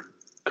future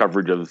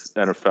coverage of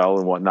NFL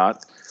and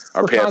whatnot.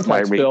 For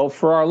context, Bill,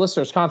 for our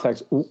listeners'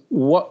 context,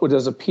 what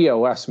does a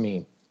POS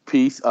mean?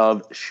 Piece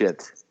of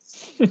shit.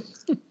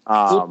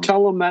 We'll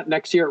tell them that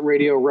next year at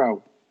Radio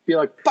Row. Be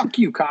like, fuck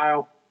you,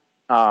 Kyle.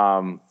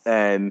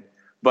 It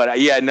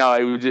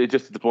was just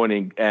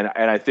disappointing, and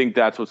I think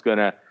that's what's going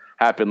to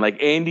happen.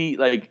 Like Andy,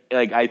 like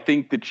I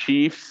think the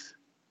Chiefs,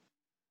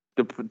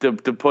 to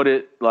put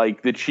it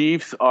like, the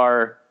Chiefs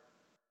are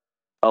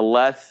a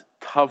less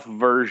tough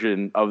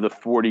version of the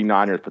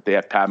 49ers, but they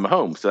have Pat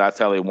Mahomes, so that's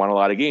how they won a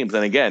lot of games.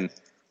 And again,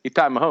 he's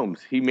Pat Mahomes.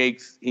 He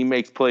makes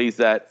plays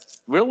that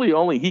really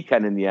only he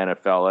can in the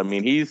NFL. I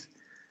mean, he's,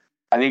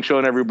 I think,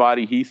 showing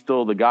everybody he's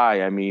still the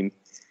guy. I mean,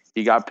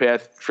 he got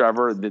past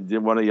Trevor,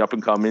 one of the up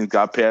and comings,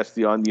 got past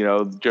the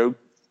Joe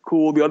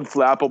Cool, the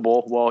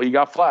unflappable. Well, he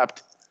got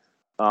flapped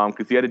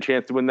because he had a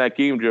chance to win that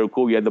game. Joe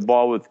Cool, he had the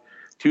ball with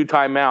 2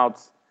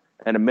 timeouts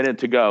and a minute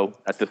to go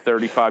at the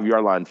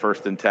 35-yard line,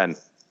 1st and 10.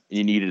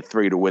 You needed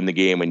 3 to win the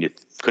game, and you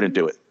couldn't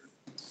do it.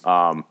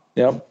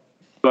 Yep.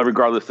 But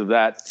regardless of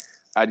that,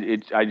 I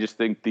just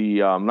think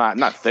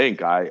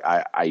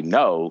I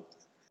know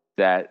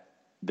that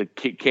the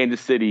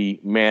Kansas City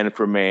man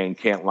for man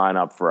can't line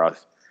up for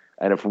us.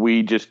 And if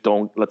we just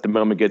don't let the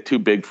moment get too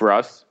big for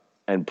us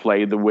and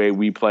play the way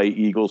we play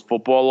Eagles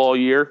football all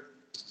year,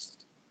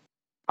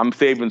 I'm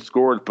saving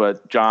scores,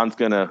 but John's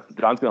gonna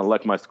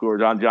lick my score.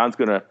 John's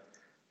gonna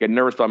get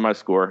nervous on my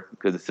score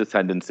because it's his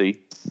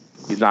tendency.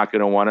 He's not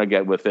gonna want to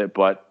get with it,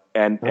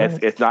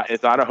 it's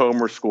not a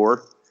homer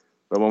score.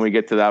 But when we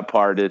get to that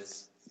part,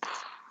 it's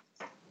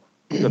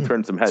gonna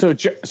turn some heads.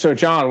 So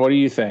John, what do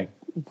you think?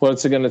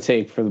 What's it going to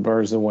take for the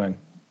Birds to win?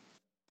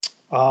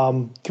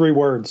 3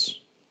 words: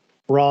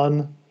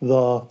 run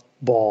the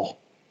ball.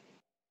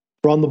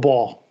 Run the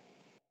ball.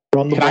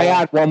 Run the Can ball. I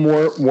add one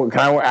more? Can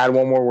I add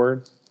one more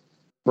word?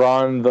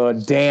 Run the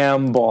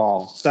damn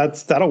ball.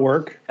 That'll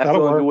work. That's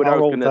That'll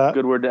work. That's a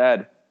good word to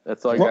add.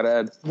 That's all you got to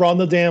add. Run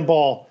the damn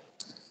ball.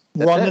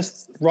 Run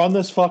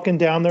this fucking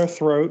down their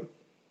throat.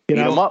 You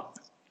know, them up.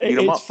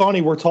 It's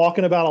funny. We're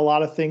talking about a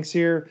lot of things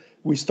here.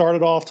 We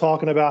started off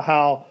talking about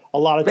how a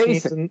lot of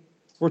teams, and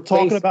we're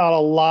talking about a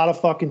lot of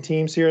fucking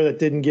teams here that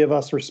didn't give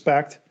us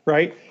respect,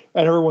 right?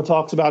 And everyone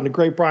talks about, and the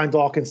great Brian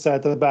Dawkins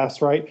said it the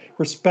best, right?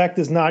 Respect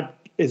is not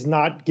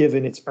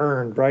given, it's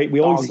earned, right? We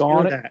always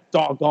hear that.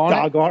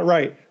 Doggone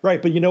it.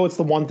 Right. But you know what's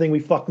the one thing we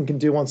fucking can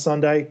do on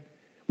Sunday?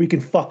 We can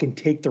fucking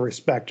take the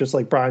respect, just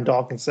like Brian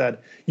Dawkins said.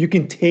 You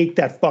can take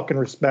that fucking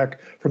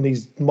respect from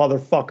these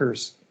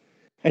motherfuckers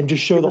and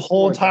just show the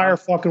whole entire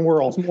fucking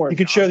world. You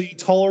can show the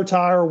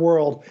entire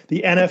world,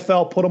 the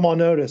NFL, put them on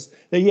notice.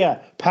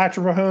 That,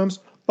 Patrick Mahomes,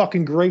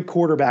 fucking great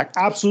quarterback.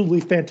 Absolutely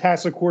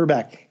fantastic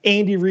quarterback.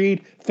 Andy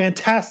Reid,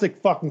 fantastic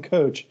fucking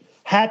coach.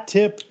 Hat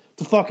tip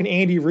to fucking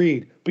Andy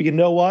Reid. But you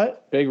know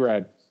what? Big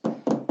Red.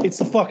 It's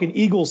the fucking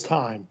Eagles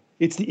time.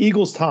 It's the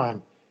Eagles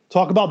time.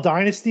 Talk about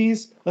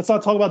dynasties. Let's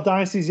not talk about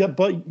dynasties yet.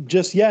 But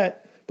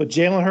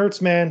Jalen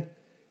Hurts, man,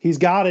 he's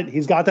got it.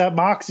 He's got that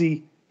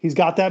moxie. He's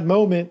got that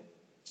moment.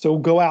 So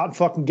go out and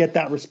fucking get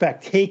that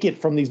respect. Take it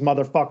from these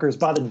motherfuckers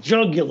by the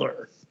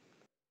jugular.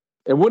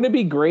 And wouldn't it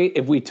be great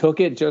if we took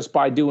it just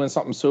by doing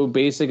something so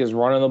basic as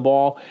running the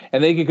ball,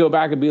 and they could go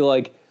back and be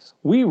like,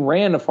 we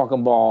ran the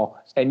fucking ball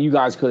and you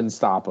guys couldn't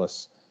stop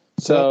us.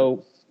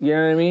 So, you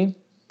know what I mean?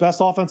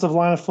 Best offensive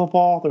line of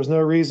football. There's no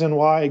reason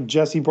why.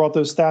 Jesse brought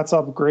those stats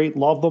up. Great.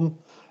 Love them.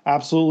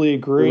 Absolutely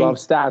agree. We love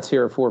stats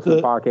here for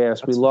the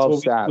podcast. We love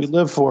stats. We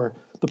live for.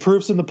 The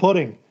proof's in the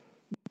pudding.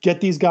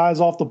 Get these guys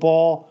off the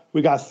ball.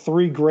 We got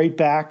 3 great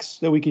backs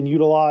that we can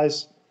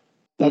utilize.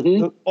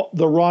 The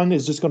run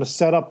is just going to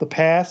set up the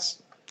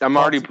pass. I'm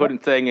already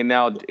saying it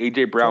now.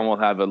 A.J. Brown will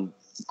have a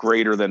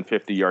greater than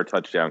 50-yard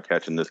touchdown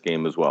catch in this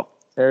game as well.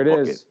 There it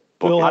is.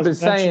 I've been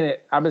saying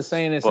it. I've been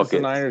saying it since the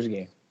Niners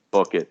game.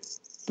 Book it.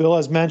 Bill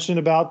has mentioned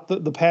about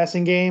the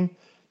passing game.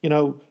 You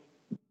know,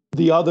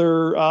 the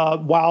other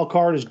wild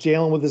card is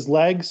Jalen with his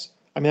legs.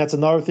 I mean, that's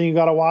another thing you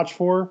got to watch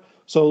for.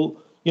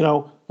 So, you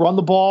know, run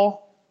the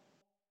ball,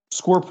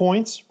 score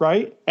points,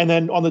 right? And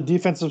then on the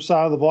defensive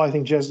side of the ball, I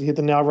think Jesse hit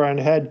the nail right on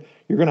the head.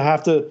 You're going to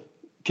have to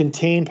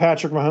contain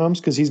Patrick Mahomes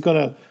because he's going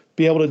to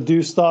be able to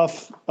do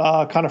stuff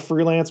kind of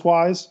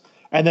freelance-wise.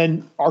 And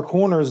then our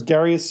corners,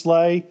 Darius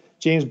Slay,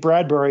 James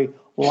Bradbury,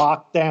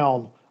 locked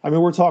down. I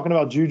mean, we're talking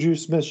about Juju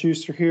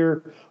Smith-Schuster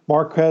here,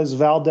 Marquez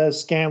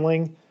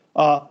Valdez-Scantling.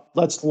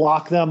 Let's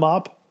lock them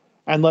up,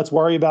 and let's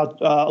worry about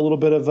a little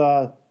bit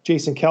of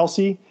Jason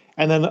Kelce.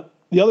 And then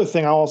the other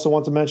thing I also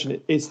want to mention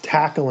is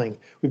tackling.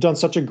 We've done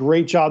such a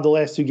great job the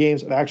last 2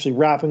 games of actually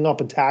wrapping up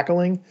and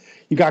tackling.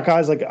 You got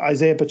guys like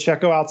Isaiah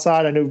Pacheco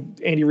outside. I know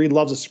Andy Reid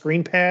loves a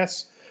screen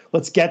pass.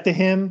 Let's get to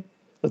him.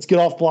 Let's get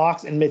off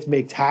blocks and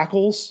make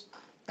tackles.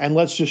 And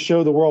let's just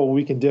show the world what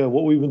we can do,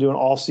 what we've been doing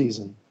all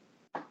season.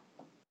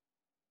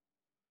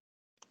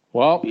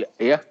 Well,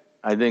 yeah,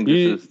 I think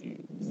you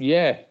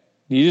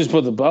just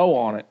put the bow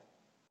on it.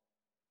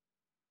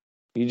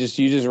 You just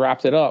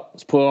wrapped it up.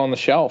 Let's put it on the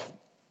shelf.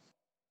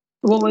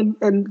 Well,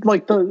 and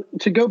like to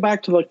go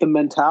back to like the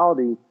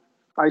mentality,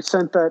 I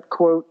sent that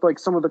quote, like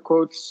some of the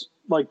quotes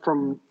like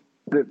from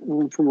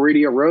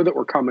Radio Row that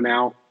were coming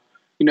out.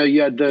 You know,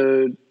 you had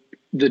the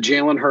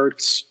Jalen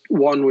Hurts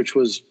one, which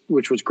was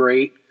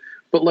great,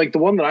 but like the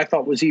one that I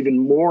thought was even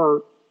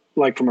more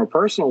like from a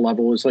personal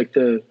level was like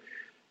the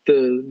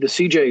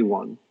CJ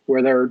one,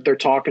 where they're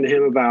talking to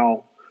him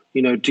about,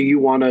 you know, do you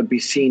want to be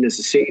seen as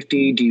a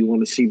safety? Do you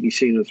want to be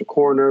seen as a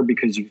corner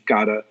because you've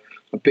got a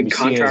big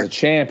contract? As a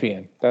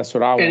champion. That's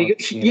what I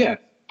want.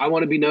 I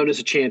want to be known as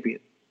a champion.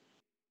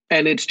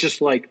 And it's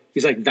just like,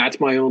 he's like, that's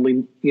my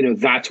only, you know,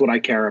 that's what I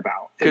care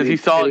about. Because he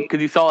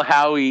saw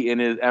Howie in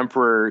his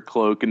emperor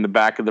cloak in the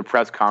back of the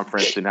press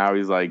conference, and how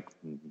he's like,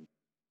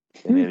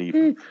 and then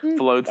he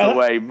floats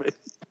away.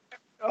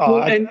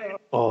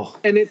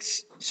 And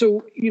it's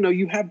so, you know,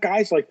 you have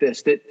guys like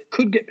this that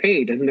could get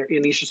paid,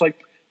 and he's just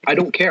like, I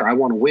don't care. I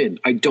want to win.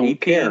 I don't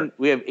care.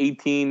 We have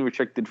 18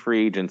 restricted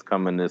free agents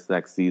coming this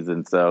next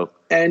season,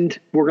 and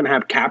we're gonna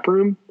have cap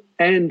room.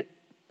 And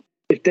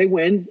if they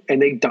win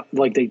and they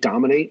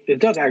dominate, it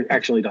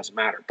doesn't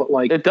matter. But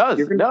like it does.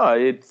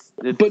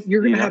 But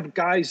you're gonna have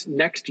guys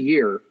next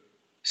year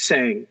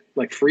saying,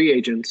 like free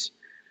agents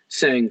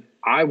saying,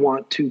 I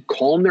want to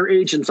call their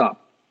agents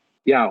up.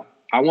 Yeah,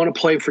 I want to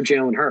play for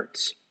Jalen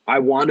Hurts. I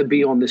want to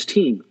be on this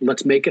team.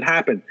 Let's make it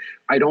happen.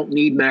 I don't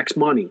need max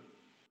money.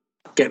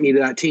 Get me to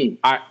that team.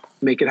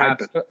 Make it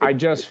happen. I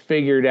just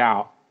figured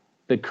out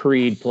the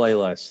Creed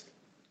playlist.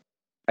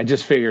 I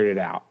just figured it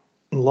out.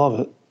 Love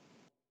it.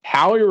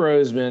 Howie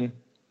Roseman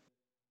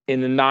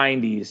in the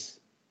 90s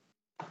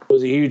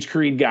was a huge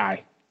Creed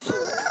guy.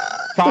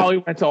 Probably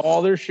went to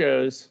all their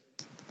shows.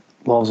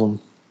 Loves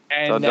them.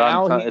 And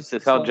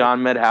it's how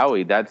John met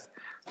Howie. That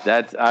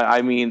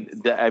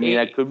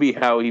could be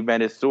how he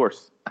met his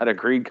source at a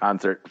Creed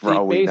concert. For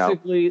all we know.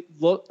 Basically,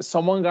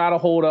 someone got a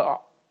hold of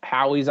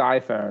Howie's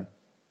iPhone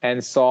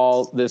and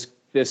saw this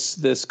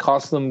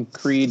custom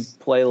Creed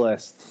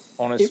playlist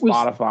on his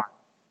Spotify.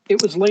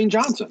 It was Lane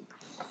Johnson.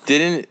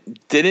 Didn't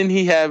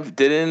Scott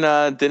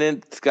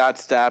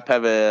Stapp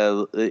have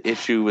a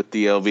issue with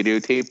the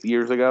videotape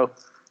years ago?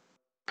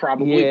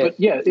 Probably, but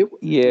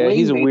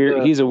he's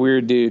a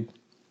weird dude.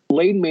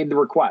 Lane made the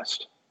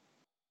request,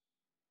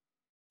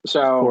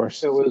 so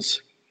it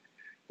was.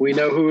 We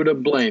know who to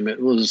blame.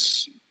 It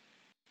was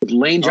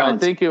Lane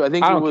Johnson. I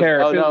don't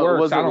care if it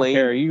works. I don't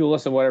care. You can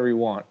listen to whatever you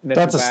want.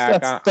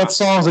 That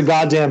song's a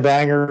goddamn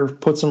banger.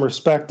 Put some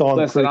respect on.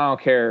 Listen, I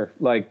don't care.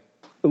 Like,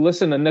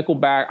 listen to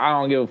Nickelback. I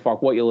don't give a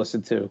fuck what you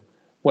listen to.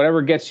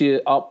 Whatever gets you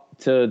up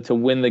to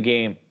win the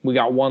game. We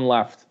got one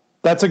left.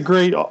 That's a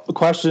great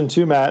question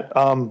too, Matt.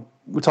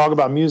 We talk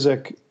about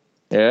music.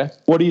 Yeah.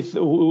 What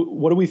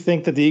do we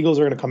think that the Eagles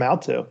are going to come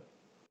out to?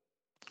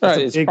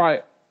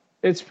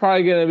 It's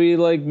probably going to be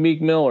like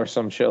Meek Mill or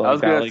some shit like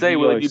that. I was going to say,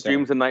 will they do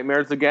Dreams and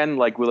Nightmares again?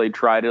 Like, will they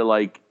try to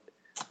like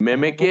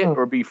mimic it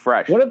or be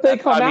fresh? What if they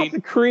come out to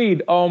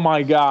Creed? Oh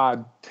my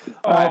God!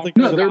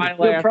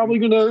 They're probably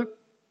going to.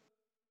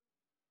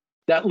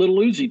 That Little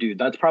Uzi dude.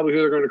 That's probably who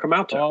they're going to come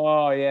out to.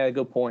 Oh yeah,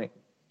 good point.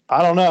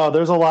 I don't know.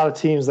 There's a lot of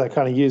teams that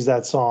kind of use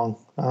that song.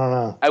 I don't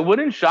know. It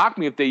wouldn't shock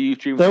me if they use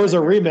Dreams. There was a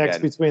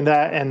remix between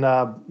that and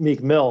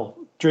Meek Mill.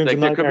 Dreams like,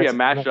 there could be a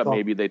mashup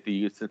maybe that they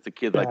use since the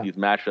kids like these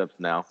mashups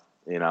now.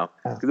 You know,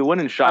 because it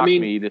wouldn't shock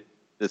me to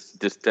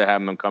just to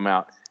have them come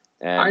out.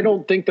 And I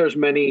don't think there's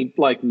many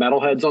like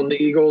metalheads on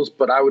the Eagles,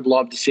 but I would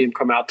love to see them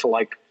come out to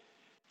like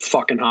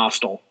fucking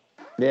Hostile.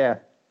 Yeah,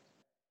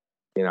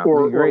 you know,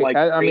 or like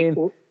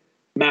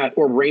Matt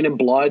or Rain and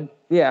Blood.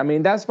 Yeah, I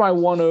mean that's my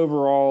one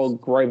overall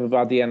gripe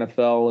about the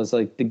NFL is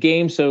like the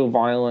game's so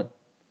violent,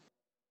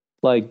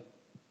 like,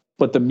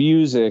 but the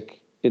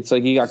music, it's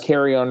like you got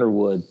Carrie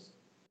Underwood.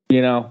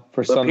 You know,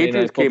 for Sunday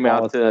Patriots night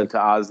football, came out to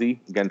Ozzy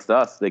against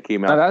us. They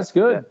came out. Oh, that's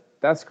good.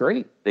 That's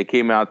great. They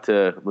came out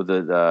to it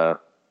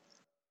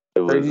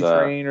Crazy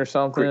Train or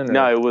something.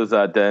 No, it was it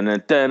was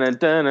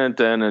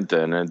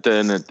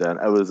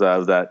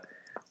that.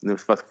 It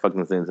was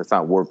fucking things. It's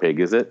not War Pig,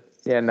 is it?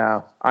 Yeah,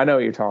 no, I know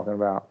what you're talking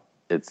about.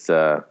 It's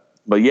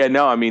but yeah,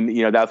 no, I mean,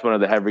 you know, that's one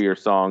of the heavier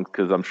songs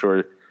because I'm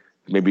sure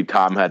maybe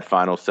Tom had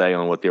final say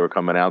on what they were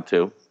coming out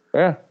to.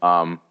 Yeah.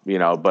 You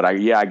know, but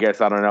I guess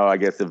I don't know. I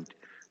guess if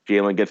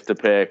Jalen gets to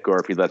pick, or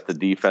if he lets the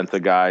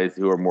defensive guys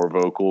who are more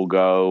vocal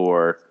go,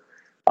 or,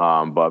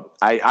 but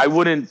I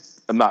wouldn't.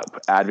 I'm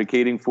not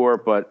advocating for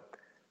it, but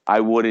I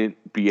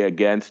wouldn't be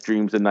against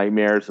Dreams and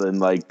Nightmares, and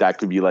like that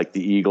could be like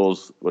the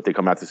Eagles, what they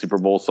come out to Super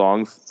Bowl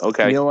songs.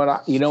 Okay, you know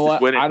what?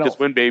 Just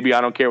win, baby.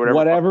 I don't care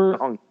whatever.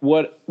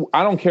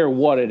 I don't care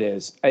what it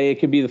is.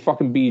 It could be the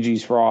fucking Bee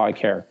Gees for all I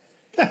care.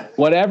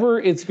 Whatever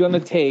it's going to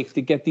take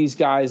to get these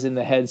guys in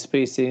the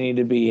headspace they need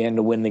to be in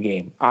to win the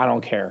game. I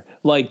don't care.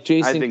 Like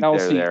Jason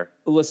Kelce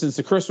listens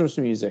to Christmas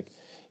music.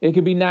 It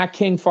could be Nat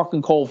King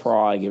fucking Cole for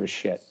all I give a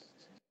shit.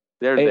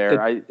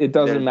 It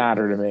doesn't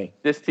matter to me.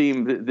 This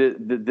team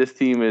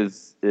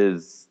is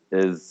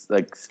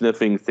like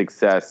sniffing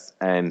success,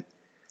 and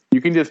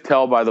you can just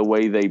tell by the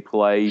way they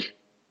play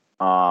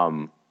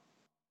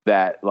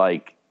that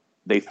like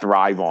they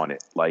thrive on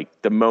it.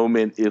 Like the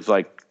moment is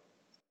like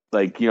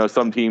you know,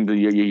 some teams where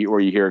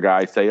you hear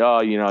guys say,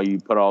 oh, you know, you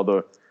put all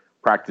the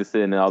practice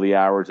in and all the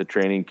hours of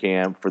training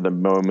camp for the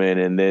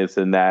moment and this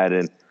and that.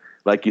 And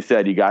like you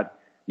said, you got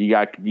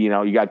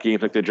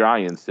games like the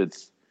Giants.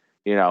 It's,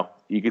 you know,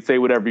 you could say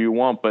whatever you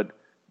want, but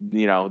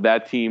you know,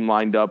 that team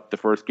lined up the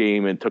first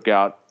game and took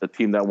out a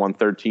team that won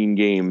 13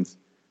 games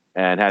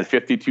and had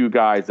 52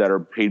 guys that are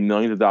paid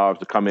millions of dollars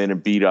to come in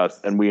and beat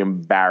us. And we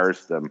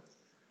embarrassed them.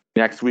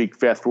 Next week,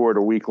 fast forward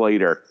a week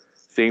later,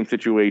 same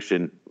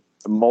situation.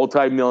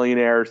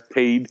 Multi-millionaires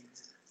paid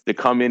to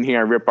come in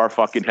here and rip our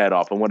fucking head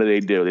off. And what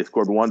do? They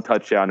scored one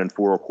touchdown in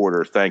 4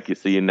 quarters. Thank you.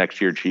 See you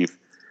next year, Chief.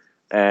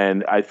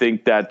 And I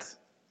think that's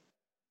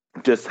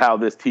just how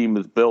this team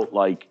is built.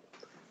 Like,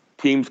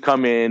 teams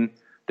come in,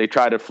 they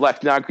try to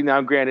flex. Now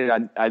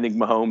granted, I think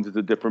Mahomes is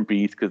a different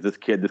beast because this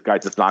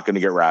guy's just not going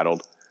to get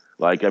rattled.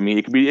 Like, I mean,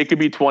 it could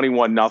be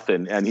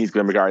 21-0, and he's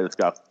going to be, all right, let's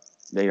go.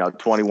 You know,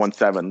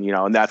 21-7, you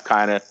know, and that's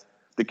kind of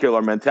the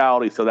killer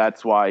mentality. So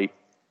that's why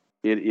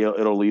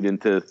it'll lead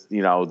into,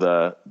 you know,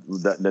 the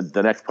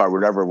next part,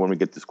 whatever, when we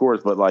get to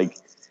scores. But like,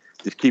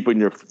 just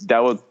keeping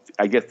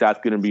I guess that's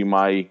going to be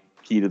my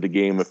key to the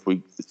game. If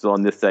we still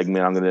in this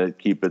segment, I'm going to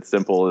keep it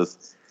simple: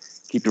 is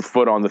keep your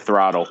foot on the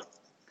throttle,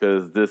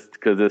 because this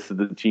is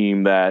the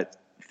team that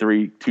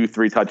 3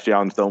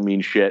 touchdowns don't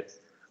mean shit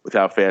with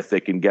how fast they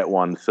can get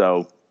one.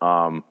 So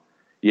I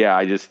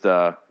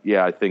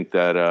think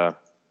that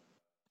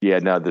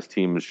this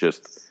team is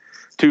just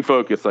too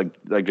focused,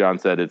 like John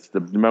said. It's the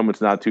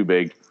moment's not too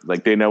big.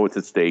 Like, they know what's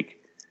at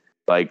stake.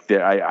 Like,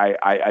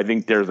 I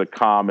think there's a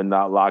calm in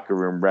that locker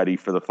room ready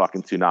for the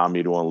fucking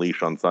tsunami to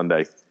unleash on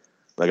Sunday.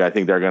 Like, I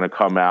think they're gonna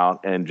come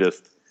out and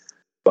just,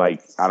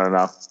 like, I don't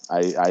know.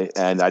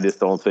 I just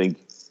don't think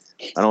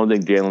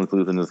Jalen's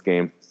losing this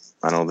game.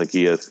 I don't think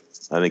he is.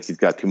 I think he's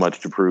got too much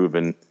to prove,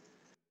 and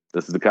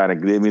this is the kind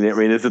of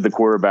this is the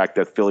quarterback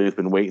that Philly has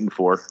been waiting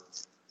for.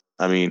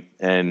 I mean,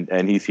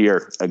 and he's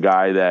here, a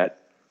guy that,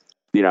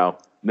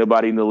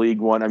 nobody in the league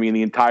won. I mean,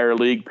 the entire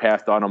league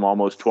passed on him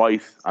almost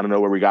twice. I don't know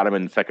where we got him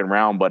in the second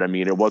round, but I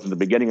mean, it wasn't the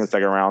beginning of the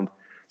second round.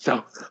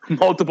 So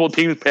multiple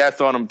teams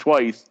passed on him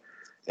twice,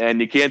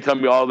 and you can't tell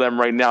me all of them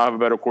right now have a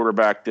better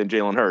quarterback than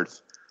Jalen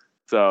Hurts.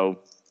 So,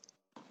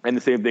 and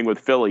the same thing with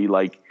Philly.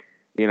 Like,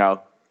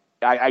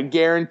 I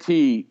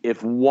guarantee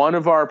if any one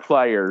of our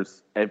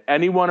players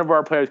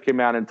came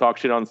out and talked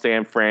shit on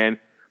San Fran,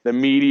 the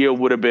media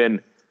would have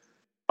been,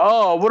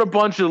 oh, what a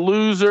bunch of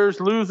losers,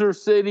 loser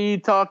city,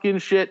 talking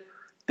shit.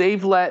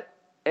 They've let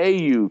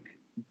Ayuk,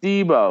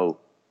 Debo,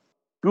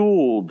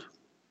 Gould,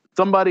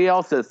 somebody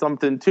else says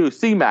something too,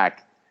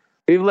 C-Mac.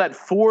 They've let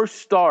 4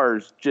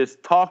 stars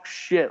just talk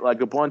shit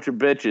like a bunch of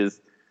bitches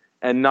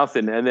and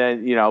nothing. And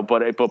then,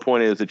 but the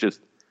point is, it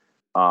just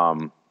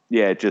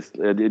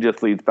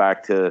leads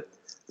back to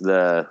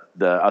the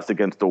us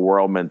against the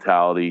world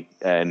mentality.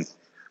 And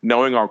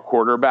knowing our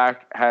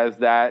quarterback has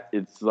that,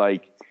 it's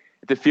like,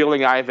 it's a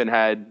feeling I haven't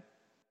had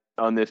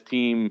on this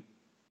team.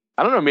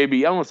 I don't know,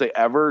 maybe I don't want to say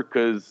ever,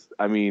 because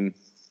I mean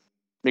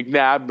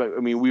McNabb, but I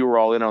mean we were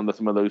all in on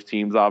some of those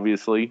teams,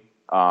 obviously.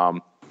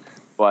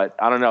 But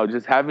I don't know,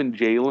 just having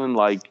Jalen,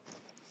 like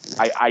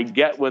I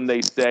get when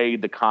they say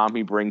the calm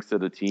he brings to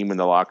the team in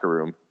the locker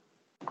room.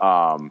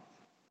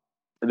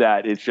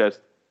 That it's just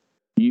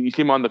you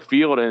see him on the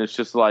field and it's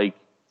just like,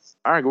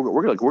 all right,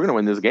 we're gonna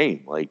win this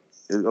game. Like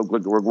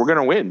we're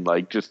gonna win.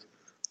 Like just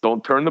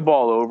don't turn the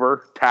ball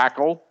over,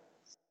 tackle.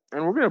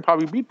 And we're going to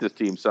probably beat this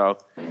team. So,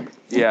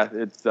 yeah,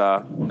 it's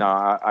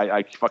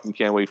I fucking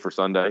can't wait for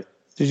Sunday.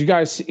 Did you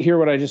guys hear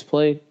what I just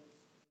played?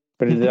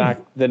 But did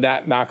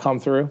that not come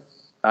through?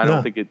 I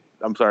don't think it.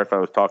 I'm sorry if I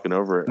was talking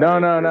over it.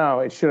 No.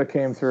 It should have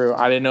came through.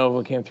 I didn't know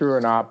if it came through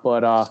or not.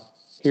 But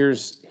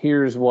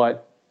here's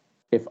what,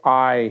 if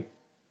I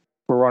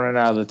were running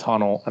out of the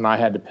tunnel and I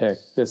had to pick,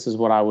 this is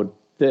what I would.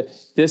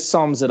 This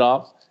sums it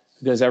up,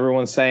 because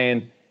everyone's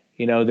saying,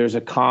 there's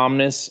a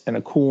calmness and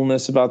a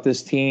coolness about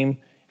this team.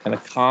 And a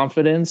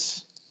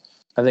confidence.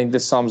 I think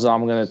this sums up.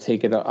 I'm going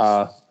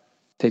to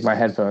take my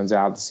headphones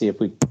out to see if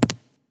we.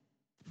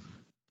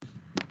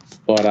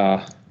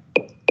 But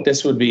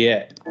this would be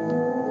it.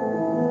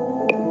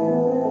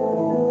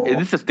 Is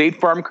this a State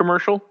Farm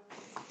commercial?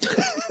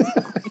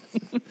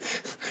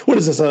 What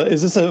is this?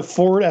 Is this a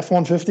Ford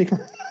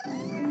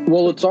F-150?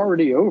 Well, it's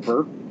already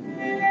over.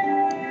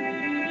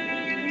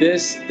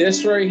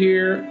 This right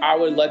here, I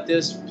would let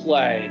this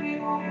play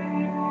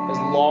as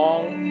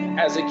long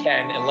as it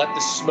can and let the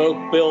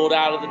smoke build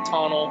out of the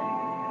tunnel.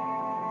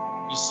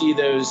 You see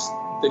the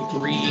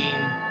green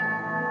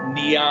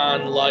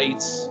neon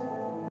lights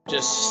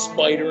just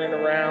spidering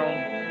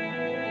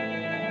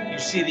around. You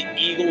see the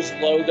Eagles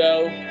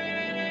logo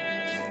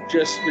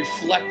just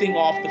reflecting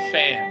off the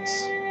fans.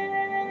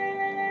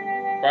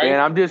 Right? And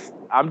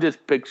I'm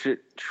just picturing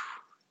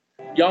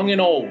young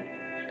and old.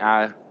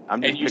 And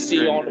you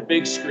see on the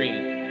big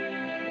screen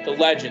the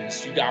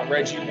legends. You got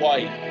Reggie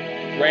White,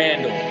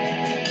 Randall,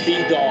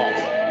 B-Dog,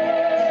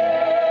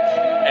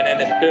 and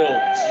then it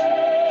builds.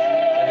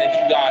 And then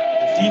you got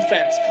the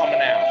defense coming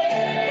out.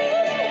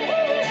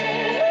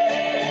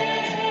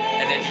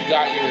 And then you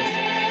got your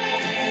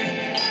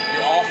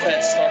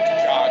offense start to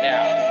jog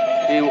out.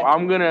 Hey,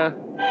 I'm gonna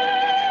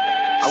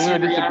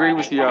disagree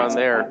with you on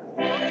there.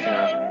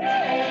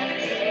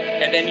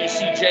 And then you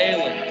see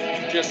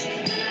Jalen just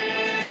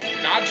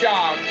not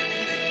jog,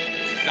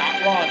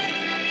 not run,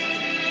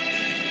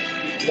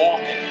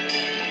 walking.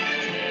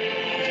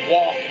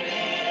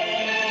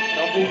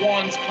 Number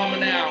one's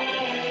coming out,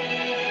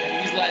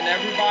 and he's letting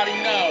everybody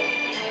know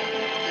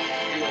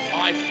you're in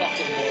my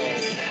fucking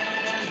world.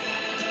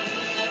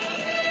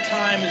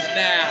 Time is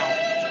now.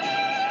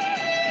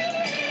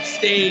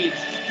 Stage.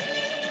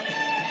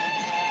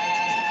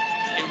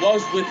 It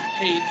was with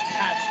the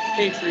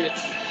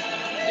Patriots.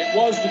 It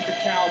was with the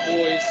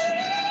Cowboys.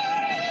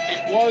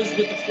 It was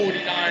with the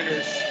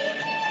 49ers.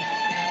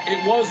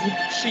 It was with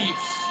the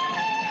Chiefs.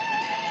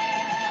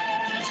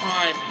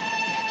 Time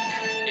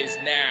is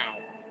now.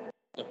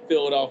 The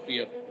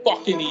Philadelphia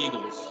fucking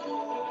Eagles.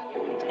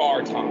 It's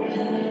our time.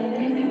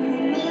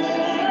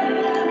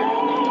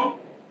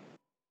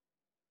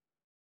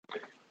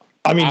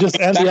 I mean, just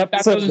end the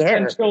episode that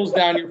there. That chills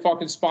down your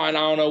fucking spine. I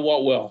don't know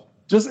what will.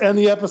 Just end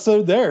the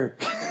episode there.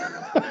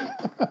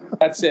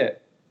 That's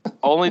it.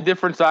 Only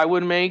difference I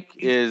would make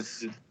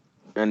is,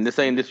 and this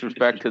ain't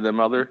disrespect to them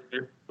other,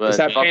 but is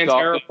that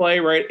Pantera play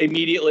right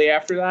immediately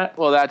after that?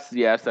 Well, that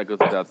goes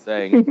without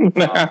saying.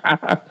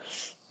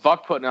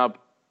 Fuck putting up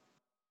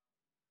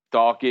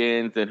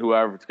Dawkins and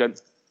whoever.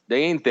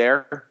 They ain't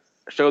there.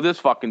 Show this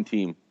fucking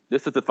team.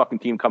 This is the fucking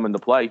team coming to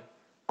play.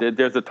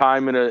 There's a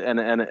time and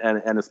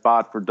a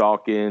spot for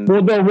Dawkins.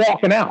 Well, they're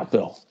walking out,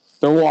 Bill.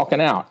 They're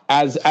walking out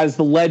as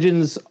the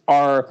legends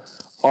are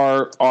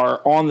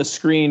on the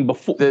screen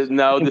before.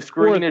 The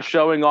screen is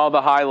showing all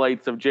the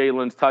highlights of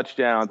Jalen's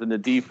touchdowns and the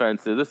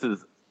defenses. This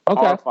is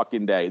our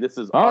fucking day. This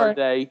is our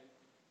day.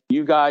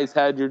 You guys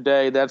had your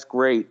day. That's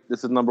great.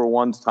 This is number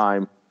one's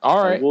time.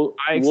 All right. We'll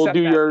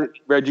do your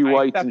Reggie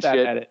Whites and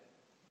shit.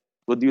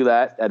 we'll do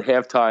that at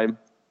halftime,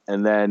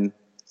 and then.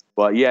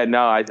 But yeah,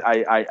 no,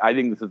 I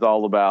think this is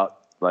all about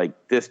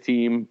like this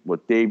team,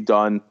 what they've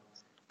done.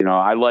 You know,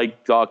 I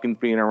like Dawkins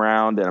being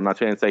around, and I'm not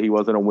trying to say he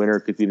wasn't a winner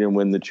because he didn't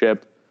win the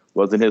chip. It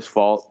wasn't his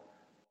fault.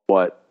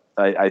 But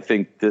I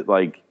think that,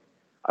 like,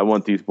 I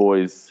want these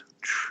boys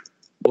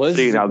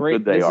seeing how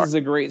good they are. This is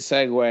a great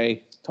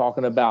segue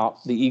talking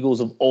about the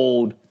Eagles of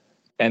old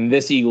and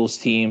this Eagles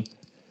team.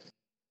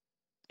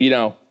 You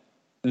know,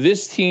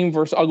 this team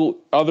versus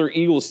other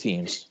Eagles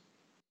teams.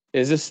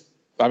 Is this,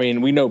 I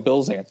mean, we know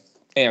Bill's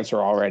answer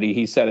already.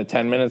 He said it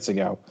 10 minutes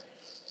ago.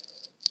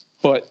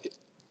 But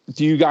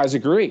do you guys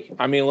agree?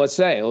 I mean, let's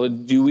say,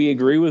 do we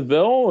agree with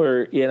Bill,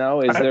 or, you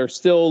know, is there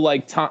still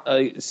like,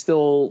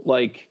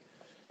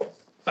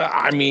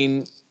 I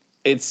mean,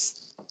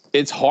 it's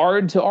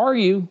hard to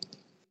argue.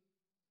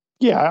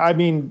 Yeah, I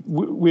mean,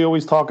 we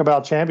always talk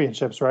about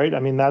championships, right? I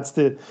mean,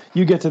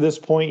 you get to this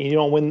point and you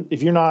don't win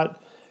if you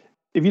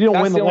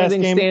don't win the last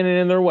game standing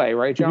in their way,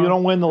 right, John? If you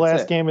don't win the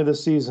last game of the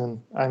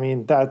season, I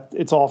mean, that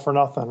it's all for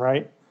nothing,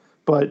 right?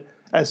 But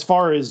as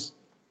far as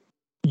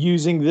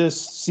using this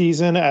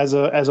season as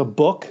a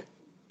book,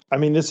 I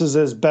mean, this is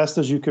as best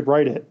as you could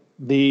write it.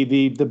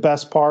 The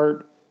best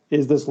part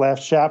is this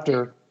last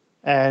chapter,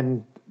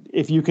 and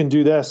if you can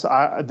do this,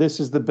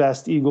 this is the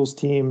best Eagles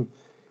team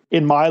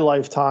in my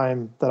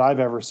lifetime that I've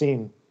ever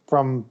seen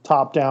from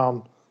top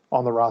down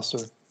on the roster.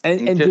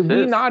 And did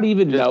we not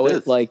even know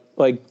it? Like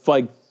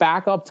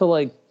back up to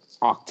like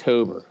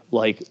October,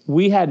 like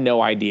we had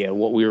no idea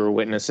what we were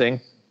witnessing.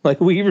 Like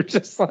we were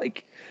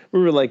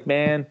like,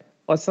 man,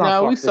 let's not.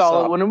 No, we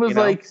saw it when it was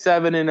like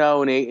 7-0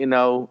 and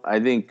 8-0. I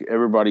think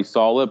everybody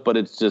saw it, but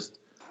it's just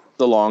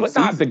the long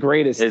season. Not the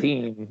greatest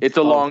team. It's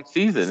a long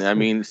season. I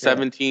mean,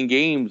 17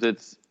 games.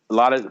 It's a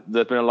lot of.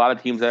 There's been a lot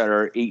of teams that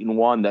are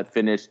 8-1 that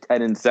finished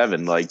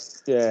 10-7. Like,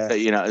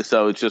 you know,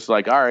 so it's just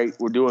like, all right,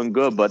 we're doing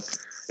good, but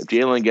if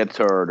Jalen gets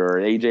hurt or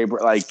AJ,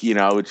 like, you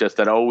know, it's just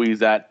that always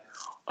that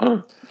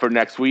for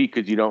next week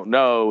because you don't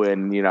know,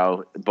 and you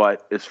know.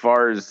 But as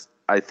far as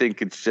I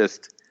think, it's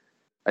just,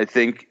 I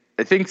think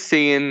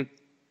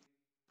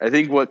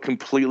what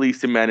completely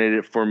cemented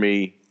it for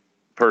me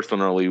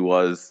personally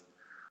was,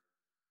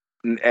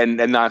 and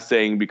not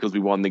saying because we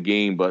won the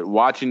game, but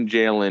watching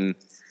Jalen,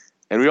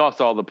 and we all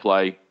saw the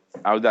play.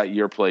 I was at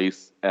your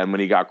place, and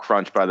when he got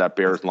crunched by that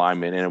Bears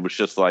lineman, and it was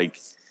just like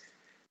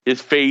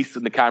his face,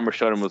 and the camera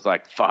showed him was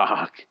like,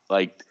 fuck.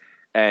 Like,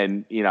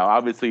 and, you know,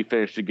 obviously he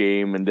finished the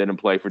game and didn't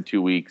play for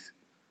 2 weeks.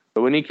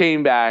 But when he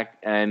came back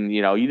and,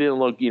 you know, he didn't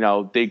look, you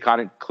know, they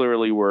kind of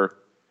clearly were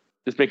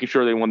just making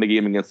sure they won the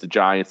game against the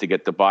Giants to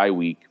get the bye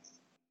week.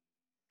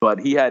 But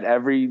he had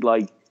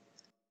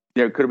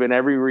there could have been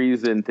every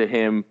reason to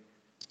him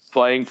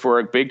playing for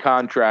a big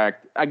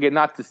contract. Again,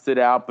 not to sit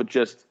out, but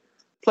just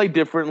play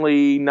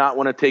differently, not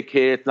want to take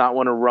hits, not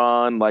want to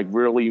run, like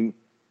really.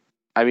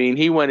 I mean,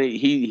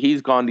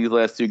 he's gone these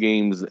last 2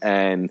 games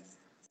and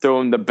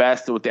thrown the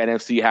best what the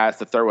NFC has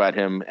to throw at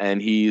him,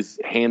 and he's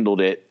handled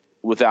it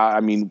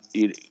without even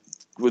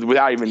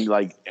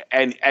like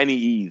any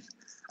ease.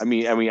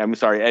 I'm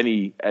sorry,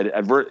 any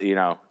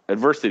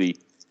adversity.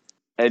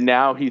 And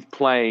now he's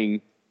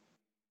playing.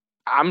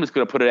 I'm just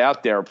going to put it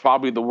out there.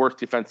 Probably the worst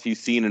defense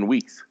he's seen in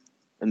weeks.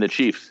 In the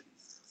Chiefs.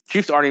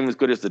 Chiefs aren't even as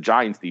good as the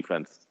Giants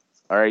defense.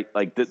 All right,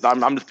 like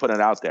I'm just putting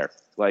it out there.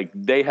 Like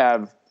they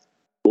have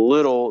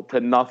little to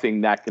nothing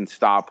that can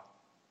stop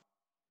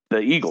the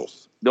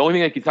Eagles. The only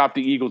thing that can stop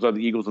the Eagles are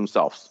the Eagles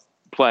themselves,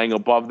 playing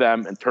above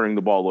them and turning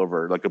the ball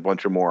over like a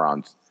bunch of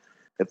morons.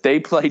 If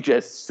they play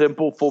just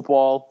simple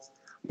football,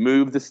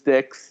 move the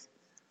sticks,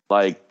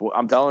 like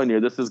I'm telling you,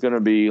 this is going to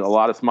be a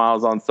lot of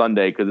smiles on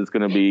Sunday because it's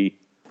going to be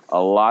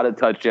a lot of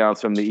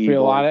touchdowns from the Eagles. Be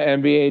a lot of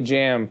NBA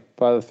jam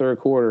by the third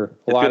quarter.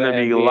 It's going to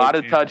be a lot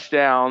of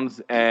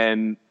touchdowns,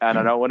 and I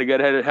don't want to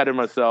get ahead of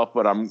myself,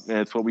 but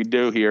it's what we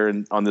do here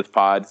on this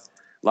pod.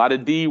 A lot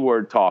of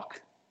D-word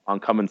talk on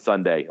coming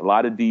Sunday. A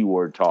lot of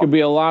D-word talk. Could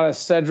be a lot of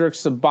Cedric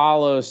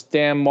Ceballos,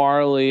 Dan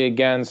Marley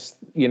against,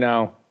 you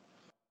know,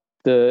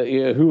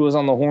 who was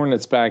on the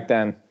Hornets back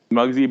then?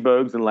 Muggsy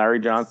Bogues and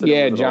Larry Johnson.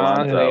 Yeah,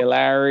 John,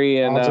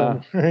 Larry, and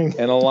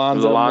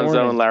Alonzo.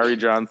 Alonzo and Larry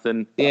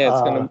Johnson. Yeah,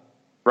 it's going to.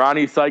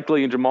 Ronnie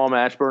Cycli and Jamal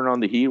Mashburn on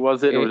the Heat,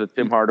 was it? Or was it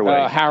Tim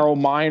Hardaway? Harold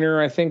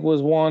Miner, I think,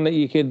 was one that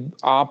you could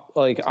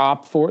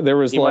opt for. There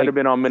was he might have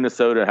been on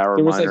Minnesota,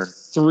 Harold Miner. There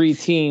was like 3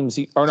 teams.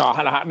 Or no,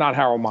 not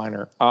Harold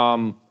Miner.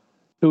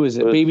 Who is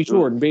it? Baby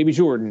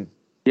Jordan.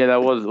 Yeah,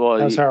 that was. Well,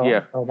 that's Harold.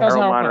 Yeah, Harold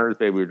Miner is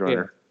Baby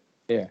Jordan.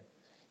 Yeah.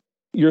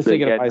 You're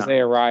thinking of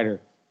Isaiah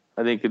Ryder.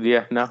 I think,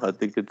 I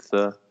think it's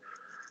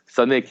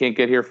Sunday can't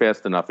get here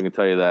fast enough. I can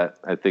tell you that.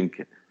 I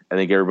think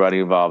everybody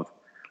involved.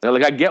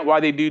 Like I get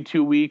why they do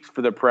 2 weeks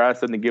for the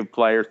press and to give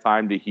players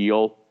time to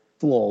heal.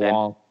 It's a little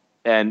long.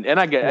 And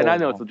I get, and I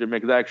know it's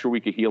legitimate because the extra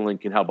week of healing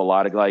can help a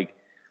lot. Of like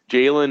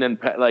Jalen and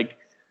like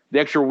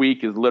the extra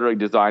week is literally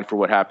designed for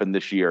what happened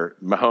this year.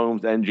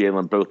 Mahomes and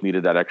Jalen both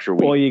needed that extra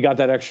week. Well, you got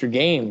that extra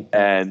game,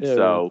 and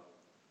so,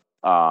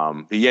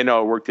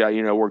 it worked out.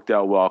 It worked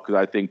out well because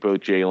I think both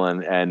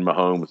Jalen and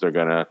Mahomes are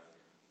gonna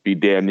be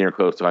damn near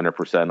close to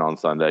 100% on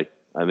Sunday.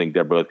 I think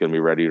they're both going to be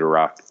ready to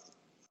rock.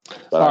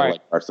 But I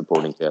like our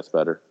supporting cast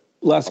better.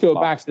 Let's go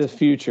back to the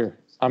future.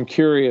 I'm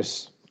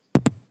curious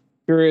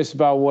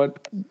about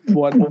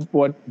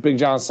what Big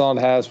John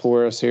Sullivan has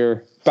for us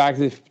here. Back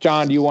to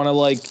John. Do you want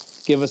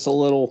to give us a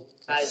little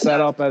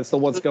setup as to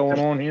what's going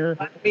on here?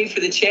 Me for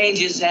the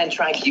changes and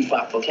try and keep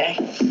up, okay?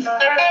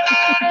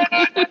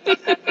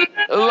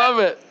 I love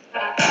it.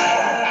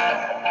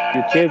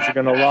 Your kids are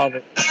gonna love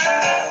it.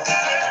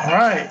 All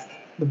right,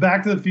 the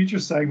Back to the Future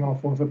segment on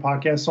Forfeit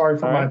Podcast. Sorry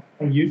for my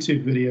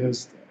YouTube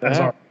videos. That's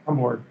our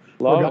onboard.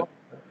 Love it.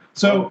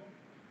 So,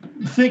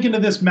 thinking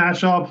of this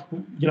matchup,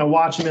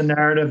 watching the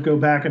narrative go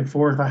back and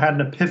forth, I had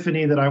an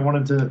epiphany that I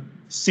wanted to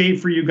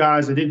save for you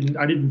guys. I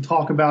didn't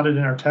talk about it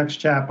in our text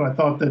chat, but I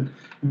thought that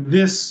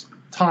this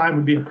time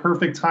would be a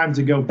perfect time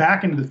to go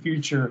back into the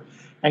future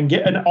and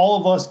all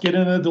of us get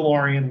in the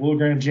DeLorean. We're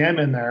going to jam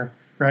in there,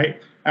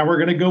 right? And we're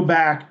going to go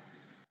back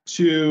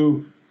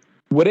to.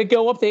 Would it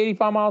go up to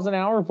 85 miles an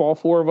hour if all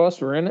four of us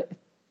were in it?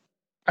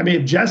 I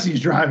mean, if Jesse's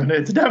driving it,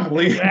 it's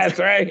definitely. That's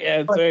right.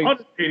 Yeah, that's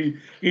right.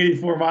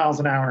 84 miles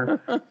an hour.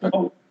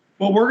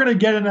 Well, we're going to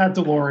get in that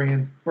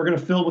DeLorean. We're going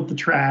to fill it with the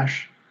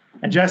trash.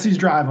 And Jesse's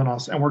driving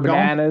us. And we're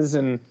bananas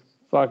and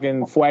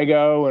fucking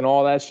Fuego and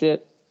all that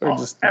shit. We're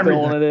just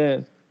filling it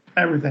in.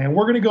 Everything. And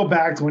we're going to go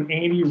back to when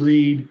Andy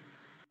Reid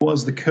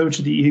was the coach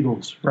of the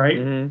Eagles, right?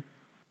 Mm-hmm.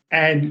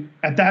 And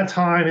at that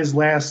time, his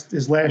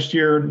last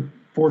year,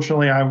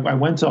 fortunately, I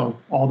went to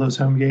all those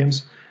home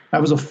games.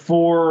 That was a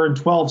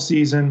 4-12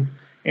 season.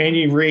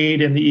 Andy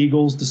Reid and the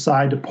Eagles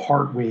decide to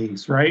part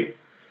ways, right?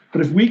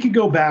 But if we could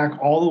go back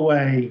all the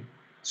way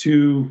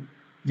to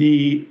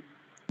the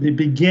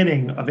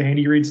beginning of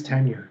Andy Reid's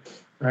tenure,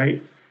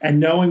 right, and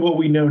knowing what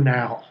we know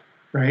now,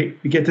 right,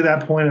 we get to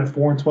that point in a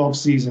 4-12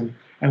 season,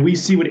 and we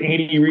see what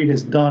Andy Reid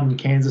has done in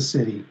Kansas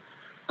City.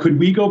 Could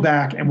we go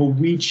back and will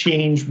we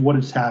change what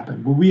has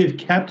happened? Will we have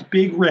kept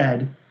Big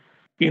Red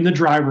in the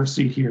driver's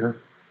seat here,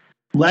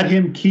 let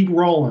him keep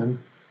rolling,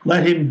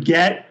 let him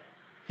get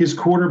his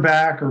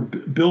quarterback or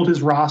build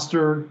his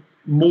roster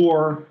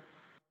more,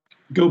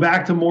 go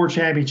back to more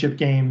championship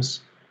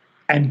games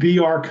and be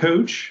our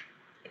coach?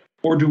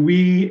 Or do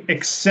we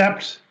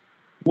accept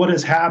what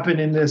has happened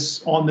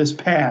on this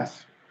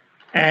path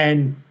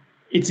and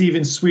it's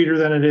even sweeter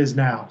than it is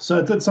now?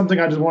 So that's something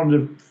I just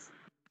wanted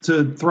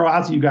to throw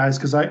out to you guys,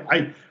 because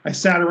I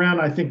sat around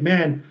and I think,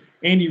 man,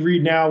 Andy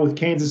Reid now with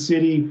Kansas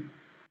City,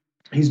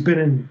 he's been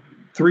in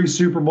 3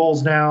 Super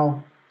Bowls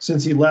now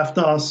since he left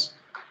us.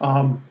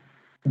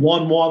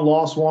 Won one,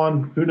 lost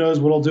one. Who knows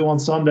what he'll do on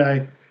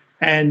Sunday?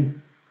 And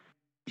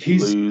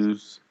he's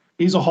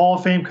a Hall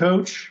of Fame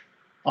coach.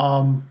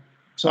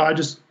 So I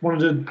just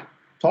wanted to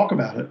talk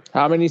about it.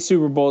 How many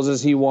Super Bowls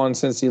has he won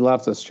since he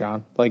left us,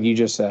 John? Like you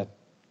just said.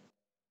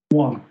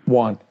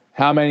 One.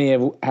 How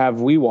many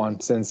have we won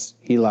since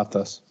he left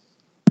us?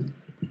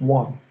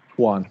 One.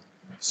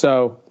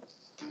 So,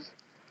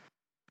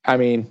 I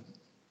mean,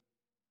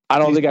 I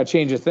don't think I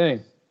changed a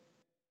thing.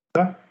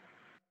 Yeah.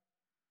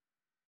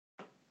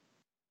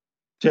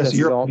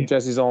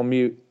 Jesse's on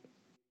mute.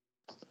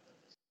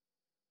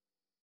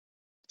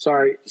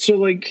 Sorry.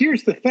 So,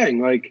 here's the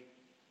thing.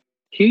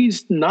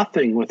 He's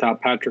nothing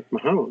without Patrick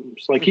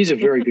Mahomes. He's a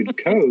very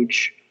good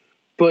coach,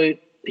 but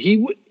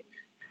he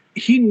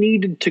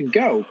needed to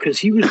go because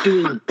he was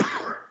doing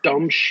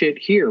dumb shit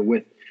here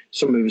with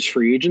some of his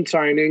free agent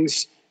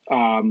signings.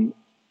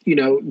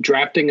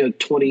 Drafting a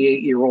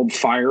 28-year-old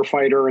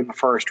firefighter in the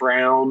first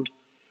round.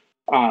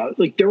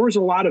 There was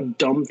a lot of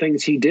dumb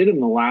things he did in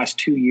the last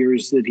 2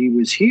 years that he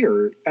was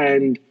here.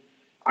 And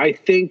I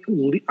think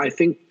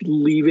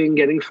leaving,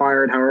 getting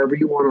fired, however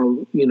you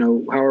want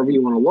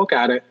to look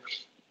at it,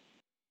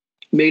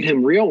 made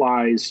him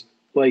realize,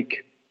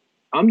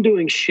 I'm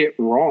doing shit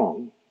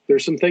wrong.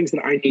 There's some things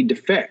that I need to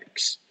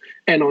fix.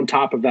 And on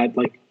top of that,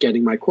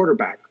 getting my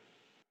quarterback.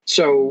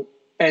 So,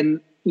 and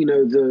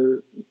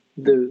the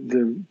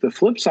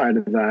flip side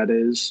of that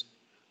is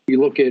you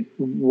look at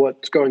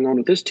what's going on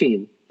with this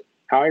team.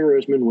 Howie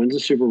Roseman wins the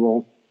Super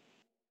Bowl,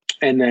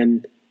 and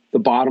then the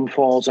bottom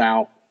falls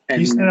out. And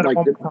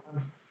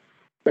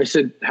I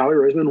said, Howie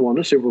Roseman won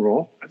a Super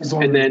Bowl,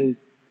 and then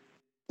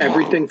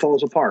everything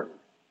falls apart.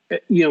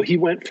 He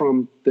went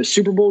from the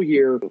Super Bowl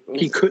year,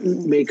 he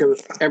couldn't make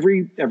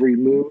every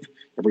move,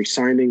 every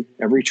signing,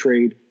 every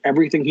trade,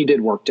 everything he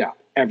did worked out.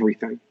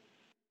 Everything.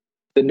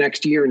 The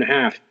next year and a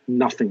half,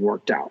 nothing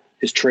worked out.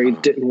 His trades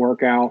didn't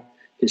work out.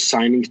 His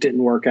signings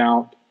didn't work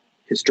out.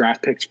 His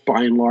draft picks,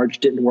 by and large,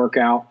 didn't work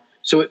out.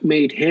 So it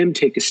made him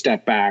take a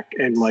step back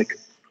and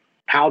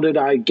how did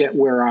I get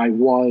where I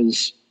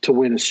was to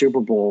win a Super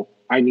Bowl?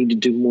 I need to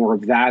do more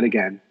of that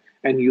again.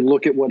 And you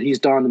look at what he's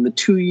done in the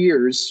 2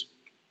 years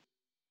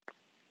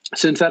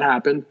since that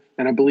happened,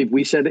 and I believe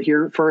we said it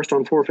here first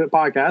on Forfeit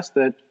Podcast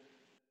that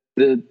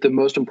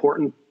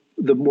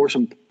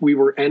we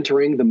were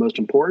entering the most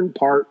important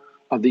part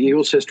of the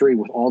Eagles' history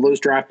with all those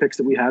draft picks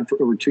that we had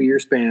for over 2 year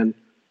span.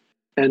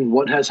 And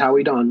what has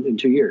Howie done in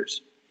 2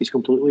 years? He's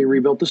completely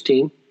rebuilt this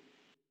team,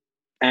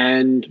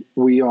 and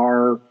we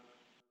are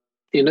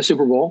in a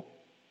Super Bowl.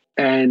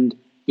 And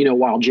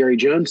while Jerry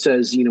Jones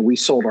says, we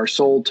sold our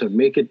soul to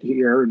make it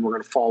here and we're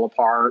going to fall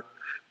apart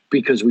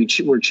because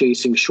we're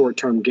chasing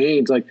short-term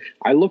gains. Like,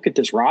 I look at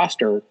this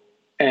roster,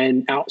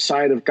 and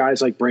outside of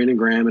guys like Brandon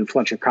Graham and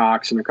Fletcher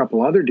Cox and a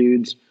couple other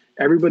dudes,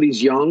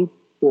 everybody's young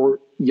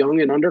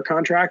and under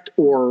contract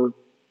or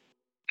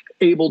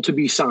able to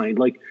be signed.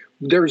 Like,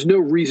 there's no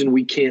reason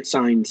we can't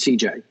sign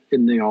CJ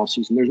in the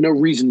offseason. There's no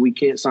reason we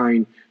can't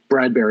sign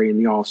Bradbury in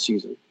the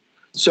offseason.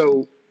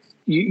 So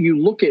you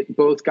look at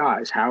both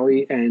guys,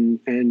 Howie and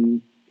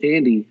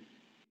Andy,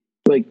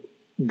 like,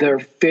 their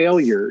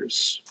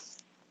failures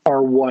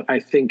are what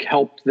I think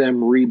helped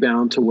them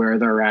rebound to where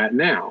they're at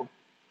now.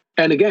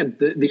 And again,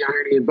 the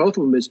irony in both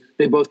of them is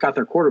they both got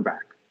their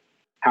quarterback.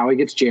 Howie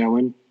gets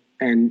Jalen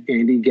and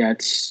Andy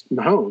gets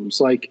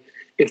Mahomes. Like,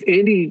 if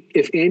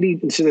Andy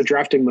instead of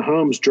drafting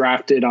Mahomes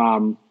drafted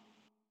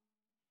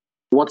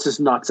what's his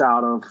nuts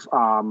out of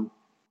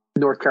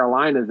North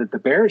Carolina that the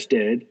Bears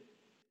did,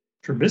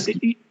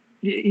 Trubisky.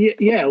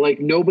 Yeah, like,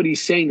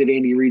 nobody's saying that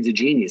Andy Reid's a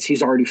genius.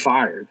 He's already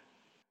fired.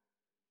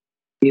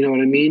 You know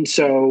what I mean?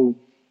 So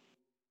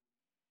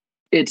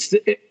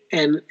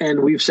and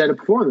we've said it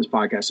before on this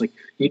podcast, like,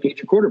 you need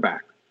your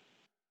quarterback.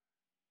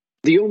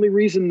 The only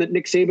reason that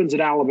Nick Saban's at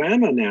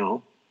Alabama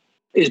now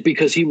is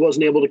because he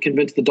wasn't able to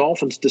convince the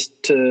Dolphins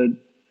to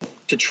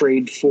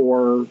trade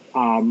for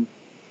Drew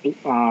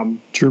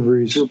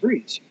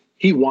Brees.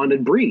 He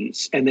wanted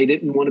Brees, and they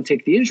didn't want to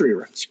take the injury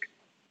risk.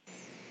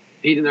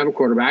 He didn't have a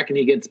quarterback, and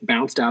he gets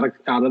bounced out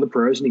of the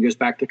pros, and he goes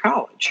back to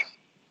college.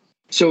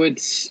 So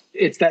it's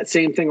that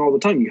same thing all the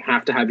time. You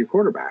have to have your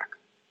quarterback,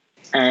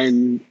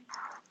 and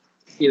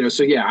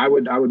so yeah, I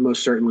would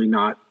most certainly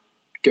not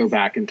go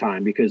back in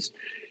time because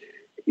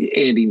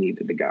Andy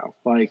needed to go.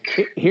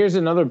 Like, here's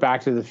another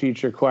Back to the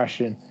Future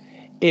question: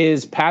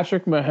 is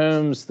Patrick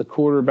Mahomes the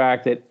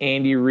quarterback that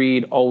Andy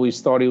Reid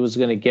always thought he was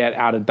going to get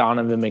out of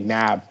Donovan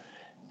McNabb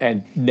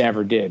and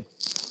never did?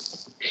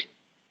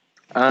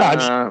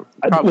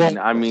 Probably.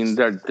 I mean,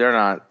 they're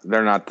not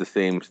the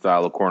same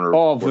style of quarterback.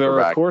 Oh, they're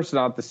of course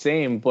not the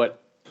same.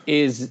 But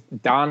is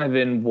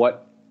Donovan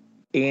what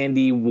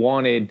Andy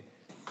wanted?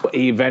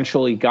 He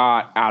eventually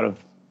got out of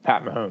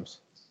Pat Mahomes.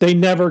 They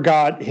never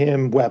got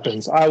him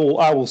weapons. I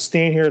will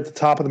stand here at the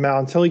top of the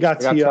mountain until he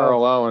got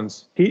Terrell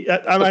Owens.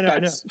 I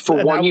know.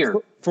 For 1 year.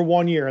 For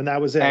 1 year, and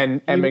that was it.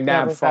 And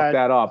McNabb fucked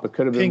that up. It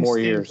could have been more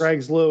years.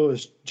 Greggs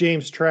Lewis,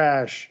 James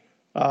Trash,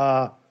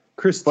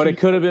 Chris. But it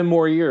could have been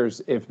more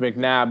years if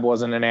McNabb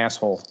wasn't an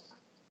asshole.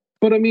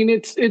 But I mean,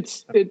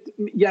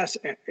 yes,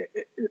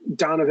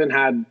 Donovan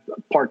had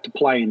a part to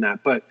play in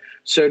that, but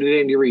so did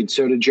Andy Reid,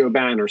 so did Joe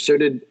Banner, so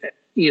did,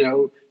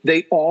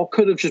 they all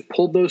could have just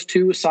pulled those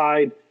two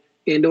aside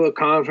into a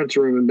conference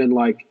room and been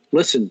like,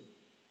 listen,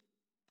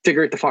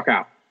 figure it the fuck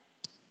out.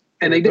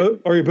 And they did.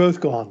 Or you're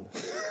both gone.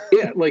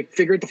 Yeah, like,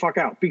 figure it the fuck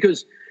out.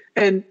 Because,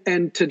 and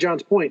to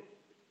John's point,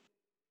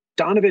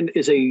 Donovan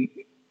is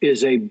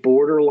a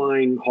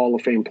borderline Hall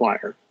of Fame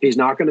player. He's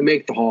not going to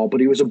make the Hall, but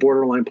he was a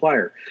borderline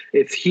player.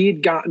 If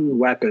he'd gotten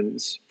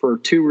weapons for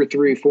 2 or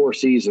 3, 4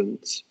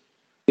 seasons,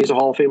 he's a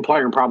Hall of Fame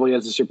player and probably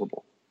has a Super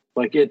Bowl.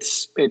 Like,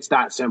 it's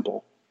that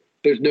simple.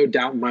 There's no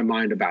doubt in my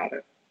mind about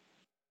it.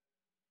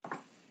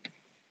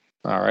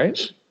 All right.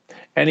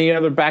 Any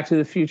other Back to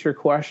the Future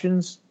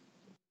questions?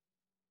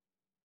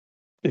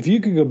 If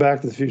you could go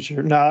back to the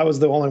future. No, that was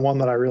the only one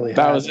that I really had.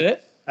 That was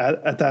it?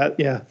 At that,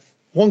 yeah.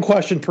 One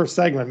question per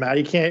segment, Matt.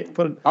 You can't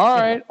put it. All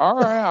right.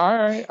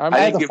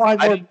 I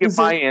didn't give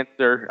my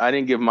answer. I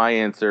didn't give my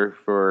answer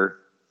for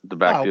the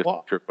Back to the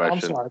Future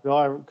question. I'm sorry, Bill.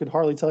 I could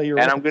hardly tell you.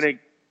 And I'm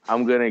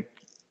gonna.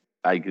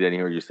 I didn't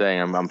hear what you're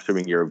saying. I'm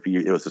assuming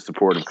it was a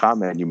supportive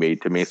comment you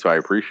made to me, so I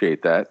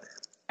appreciate that.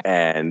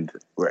 And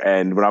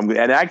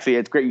actually,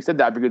 it's great you said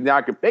that, because now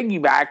I can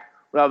piggyback.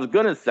 What I was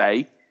gonna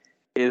say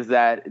is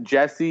that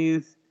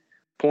Jesse's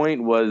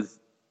point was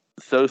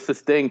so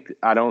succinct,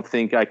 I don't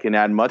think I can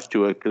add much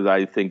to it, because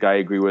I think I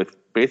agree with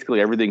basically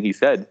everything he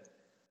said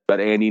about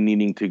Andy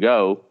needing to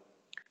go.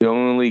 The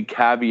only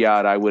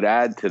caveat I would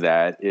add to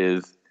that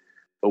is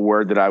a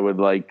word that I would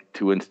like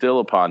to instill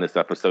upon this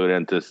episode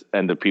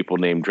and to people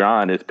named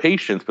John is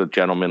patience with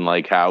gentlemen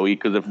like Howie,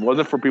 because if it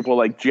wasn't for people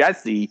like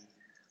Jesse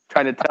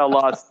trying to tell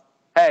us,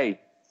 hey,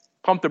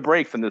 pump the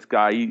brakes on this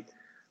guy.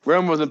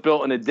 Rome wasn't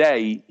built in a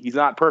day. He's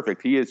not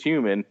perfect. He is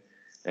human.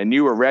 And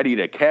you were ready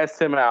to cast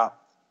him out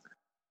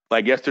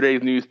like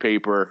yesterday's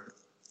newspaper.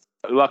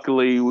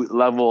 Luckily,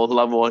 level,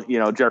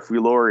 Jeffrey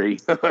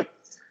Lurie.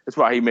 That's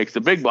why he makes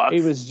the big bucks.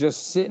 He was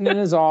just sitting in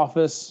his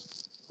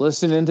office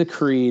listening to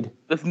Creed.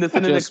 Listening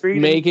to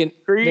Creed, making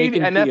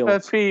and deals.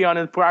 FFP on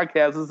his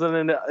podcast.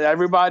 Listening to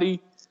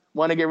everybody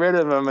want to get rid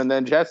of him. And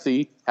then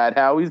Jesse had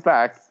Howie's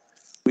back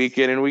week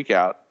in and week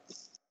out.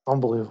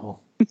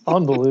 Unbelievable.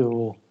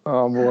 Unbelievable.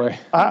 Oh boy.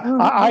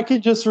 I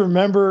could just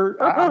remember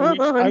I wish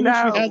we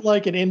had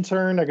like an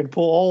intern. I could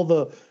pull all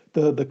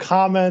the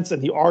comments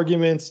and the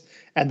arguments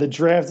and the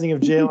drafting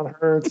of Jalen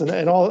Hurts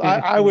and all.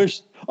 I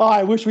wish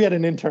we had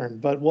an intern,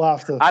 but we'll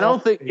have to. I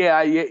don't think.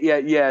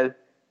 Yeah.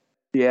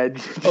 Yeah.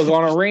 Look,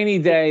 on a rainy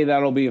day,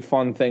 that'll be a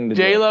fun thing to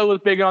do. J-Lo was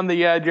big on the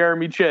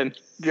Jeremy Chin.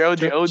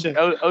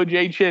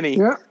 OJ Chinny.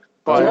 Yeah.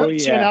 But Oh,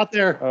 Chin yeah. out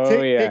there,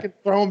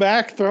 throwing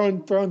back,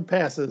 throwing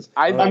passes.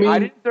 I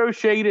mean- didn't throw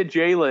shade at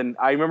Jalen.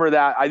 I remember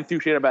that. I threw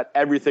shade about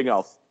everything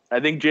else. I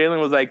think Jalen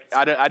was like,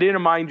 I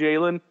didn't mind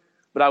Jalen,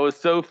 but I was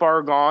so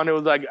far gone. It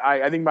was like,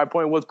 I think my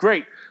point was,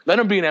 great. Let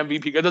him be an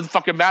MVP. It doesn't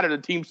fucking matter. The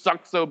team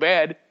sucks so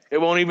bad. It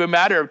won't even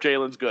matter if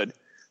Jalen's good.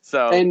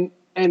 So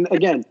And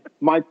again,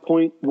 my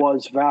point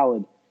was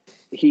valid.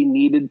 He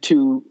needed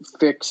to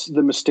fix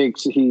the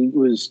mistakes that he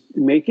was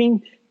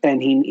making,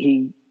 and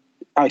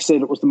I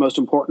said it was the most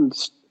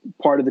important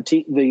part of the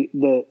team.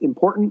 The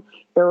important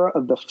era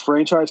of the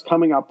franchise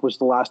coming up was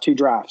the last two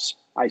drafts.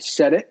 I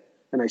said it,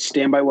 and I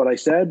stand by what I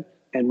said.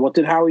 And what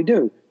did Howie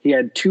do? He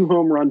had 2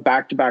 home run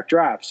back-to-back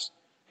drafts,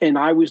 and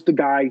I was the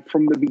guy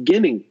from the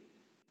beginning,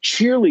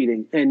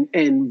 cheerleading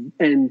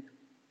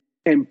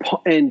and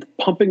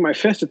pumping my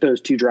fist at those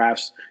 2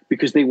 drafts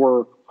because they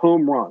were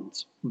home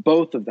runs,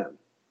 both of them.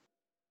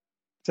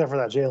 Except for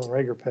that Jalen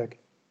Reagor pick.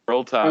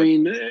 Roll Tide. I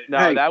mean,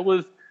 that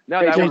was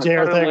JJ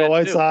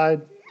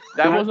Arcega-Whiteside.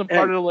 That wasn't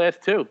part of the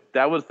last 2.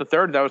 That was the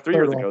third. That was 3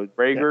 years ago.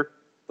 Rager. Yeah.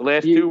 The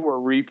last 2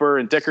 were Reaper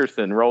and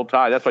Dickerson. Roll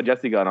Tide. That's why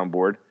Jesse got on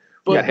board.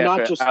 But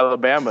not just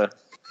Alabama.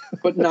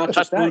 But not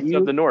just that.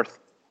 Of the North.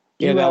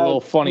 Yeah, that little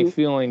funny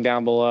feeling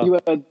down below.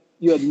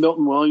 You had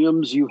Milton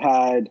Williams. You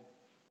had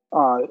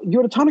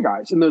a ton of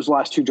guys in those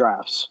last 2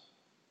 drafts.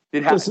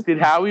 Did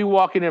Howie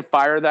walk in and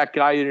fire that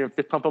guy and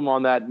fist pump him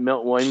on that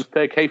Milton Williams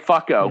pick? Hey,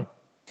 fucko,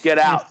 get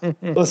out.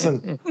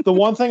 Listen, the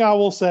one thing I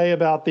will say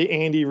about the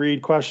Andy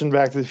Reid question,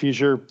 Back to the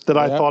Future, that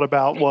I thought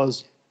about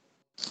was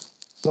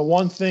the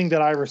one thing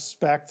that I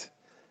respect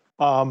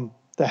the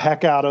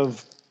heck out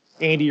of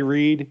Andy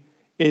Reid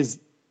is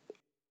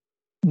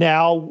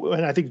now,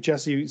 and I think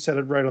Jesse said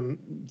it right on,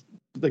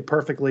 like,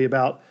 perfectly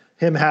about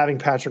him having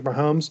Patrick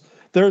Mahomes.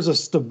 There's a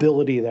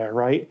stability there,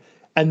 right?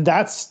 And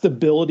that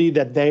stability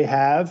that they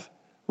have,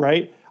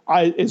 right,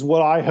 is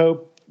what I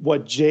hope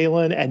what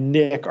Jalen and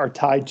Nick are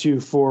tied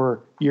to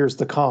for years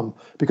to come.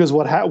 Because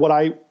what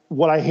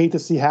I hate to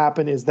see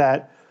happen is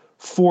that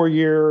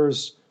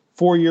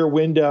 4-year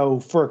window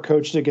for a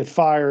coach to get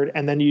fired,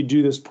 and then you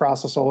do this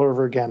process all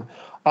over again.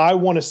 I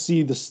want to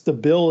see the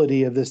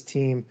stability of this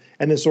team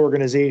and this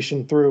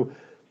organization through,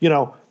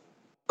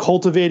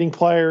 cultivating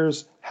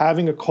players,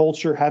 having a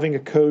culture, having a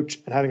coach,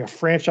 and having a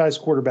franchise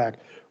quarterback.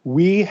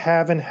 We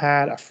haven't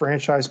had a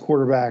franchise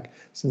quarterback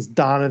since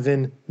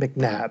Donovan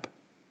McNabb.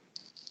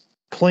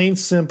 Plain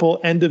simple,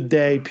 end of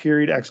day,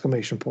 period,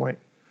 exclamation point.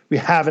 We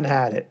haven't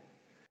had it.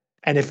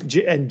 And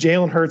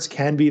Jalen Hurts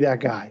can be that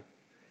guy.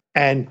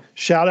 And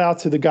shout out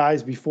to the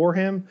guys before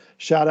him.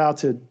 Shout out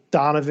to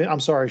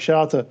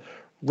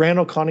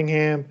Randall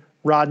Cunningham,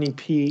 Rodney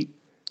Peete,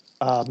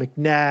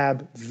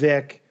 McNabb,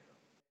 Vic,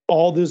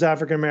 all those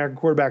African-American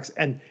quarterbacks.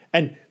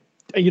 And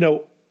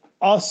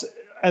us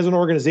as an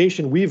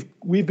organization, we've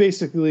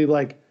basically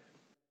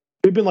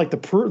we've been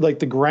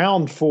the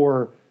ground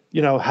for,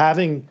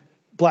 having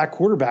black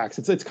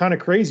quarterbacks. It's kind of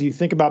crazy. You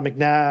think about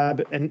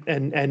McNabb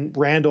and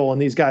Randall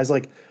and these guys,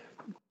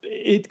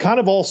 it kind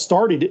of all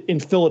started in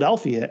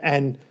Philadelphia.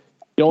 And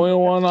the only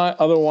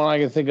other one I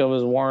can think of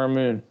is Warren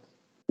Moon.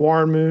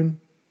 Warren Moon.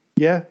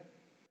 Yeah.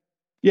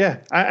 Yeah.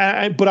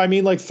 But I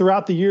mean,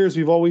 throughout the years,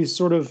 we've always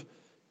sort of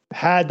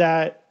had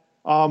that,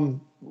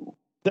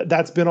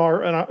 that's been in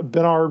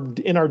our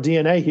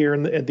DNA here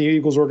at the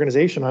Eagles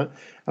organization. And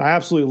I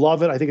absolutely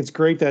love it. I think it's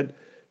great that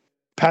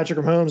Patrick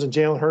Mahomes and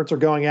Jalen Hurts are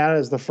going at it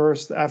as the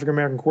first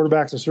African-American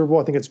quarterbacks in the Super Bowl.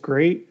 I think it's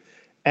great.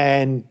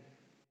 And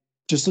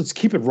just let's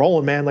keep it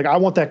rolling, man. I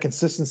want that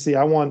consistency.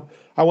 I want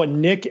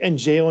Nick and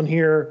Jalen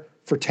here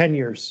for 10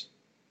 years.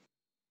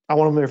 I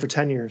want them there for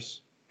 10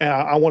 years. And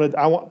I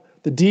want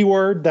the D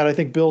word that I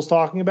think Bill's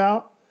talking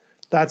about.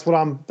 That's what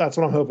I'm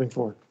hoping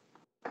for.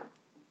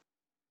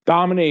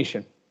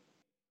 Domination.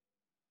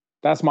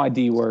 That's my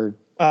D word.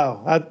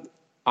 Oh,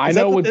 I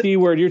know what D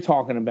word you're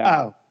talking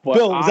about. Oh,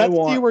 Bill, is that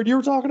the D word you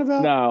were talking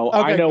about? No,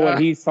 okay, I know what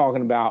he's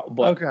talking about.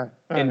 But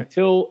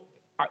until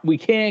we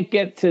can't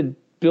get to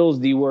Bill's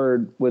D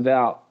word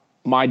without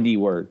my D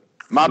word.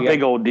 My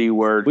big old D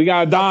word. We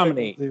gotta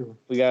dominate.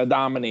 We gotta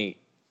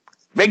dominate.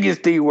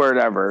 Biggest D word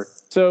ever.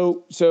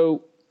 So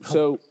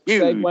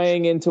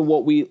segueing into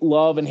what we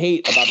love and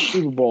hate about the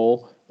Super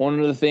Bowl, one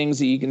of the things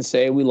that you can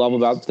say we love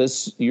about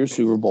this year's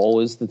Super Bowl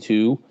is the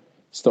 2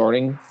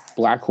 starting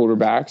black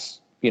quarterbacks,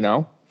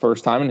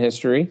 first time in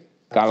history.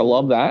 Gotta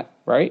love that,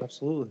 right?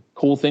 Absolutely.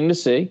 Cool thing to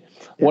see.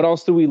 Yeah. What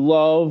else do we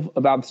love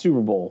about the Super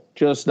Bowl?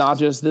 Not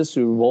just this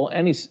Super Bowl,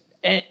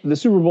 the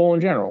Super Bowl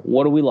in general.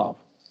 What do we love?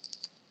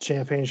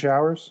 Champagne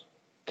showers.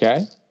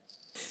 Okay.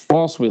 What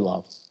else do we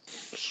love?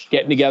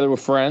 Getting together with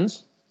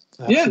friends.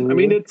 Absolutely. Yeah, I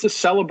mean, it's a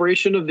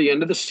celebration of the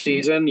end of the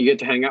season. You get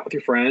to hang out with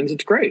your friends.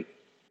 It's great.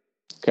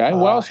 Okay.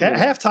 Well,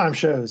 halftime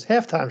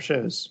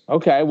shows.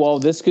 Okay. Well,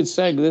 this could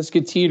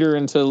teeter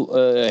into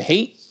a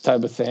hate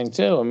type of thing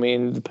too. I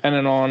mean,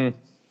 depending on,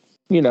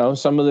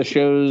 some of the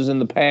shows in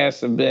the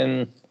past have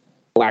been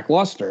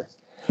lackluster.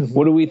 Mm-hmm.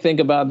 What do we think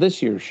about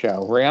this year's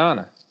show,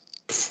 Rihanna?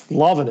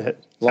 Loving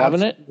it.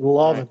 Loving it?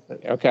 Loving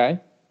it. Okay.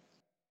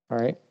 All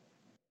right.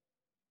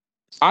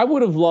 I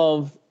would have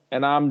loved,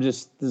 and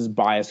this is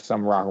biased because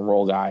I'm a rock and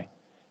roll guy,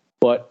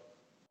 but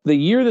the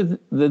year that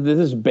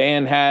this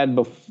band had,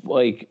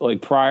 like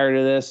prior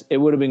to this, it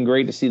would have been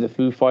great to see the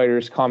Foo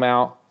Fighters come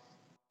out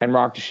and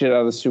rock the shit out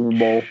of the Super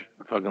Bowl.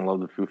 I fucking love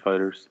the Foo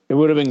Fighters. It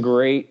would have been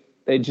great.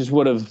 It just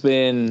would have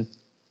been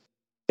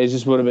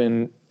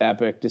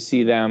epic to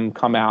see them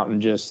come out and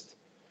just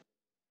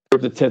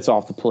rip the tits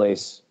off the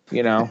place,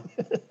 you know?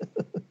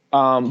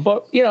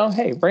 But, you know,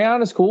 hey,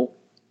 Rihanna's cool.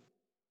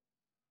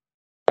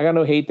 I got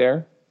no hate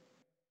there.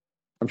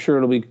 I'm sure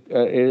it'll be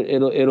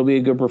a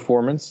good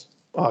performance.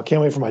 Oh, I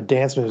can't wait for my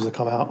dance moves to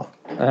come out.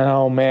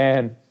 Oh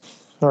man,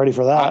 I'm ready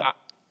for that.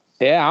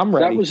 Yeah, I'm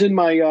ready. That was in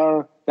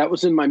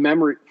my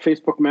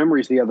Facebook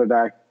memories the other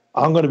day.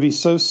 I'm going to be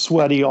so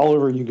sweaty all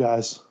over you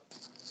guys.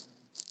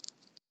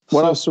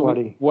 What so else?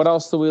 Sweaty. What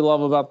else do we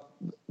love about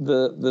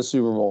the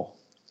Super Bowl?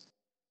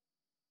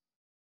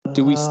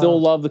 Do we still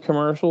love the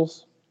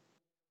commercials?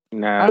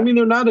 Nah. I mean,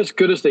 they're not as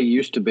good as they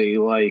used to be.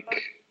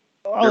 Like,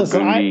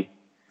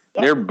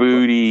 they're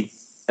booty.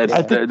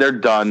 They're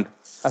done.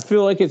 I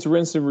feel like it's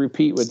rinse and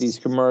repeat with these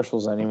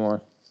commercials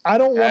anymore. I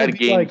don't want to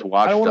be like,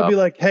 I don't want to be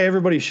like, hey,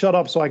 everybody, shut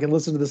up so I can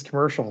listen to this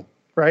commercial,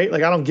 right?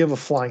 Like, I don't give a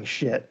flying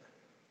shit.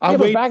 Yeah,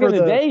 but back in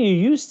the day, you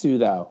used to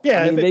though.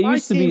 Yeah, I mean, they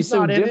used to be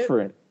so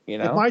different. You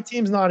know, if my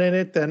team's not in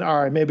it, then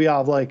all right, maybe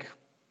I'll like,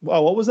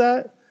 oh, what was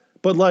that?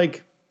 But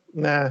like,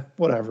 nah,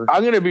 whatever.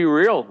 I'm gonna be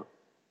real.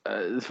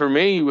 For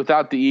me,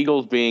 without the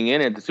Eagles being in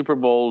it, the Super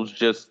Bowl's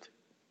just,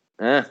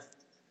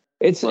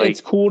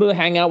 It's cool to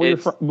hang out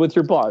with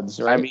your buds,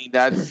 right? I mean,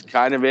 that's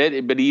kind of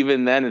it. But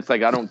even then, it's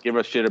like I don't give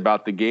a shit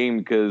about the game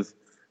because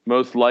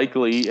most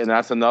likely, and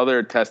that's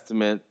another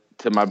testament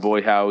to my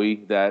boy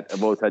Howie that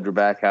I've always had your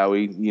back,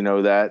 Howie. You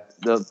know that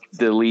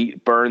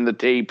delete, burn the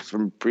tapes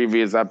from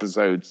previous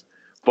episodes.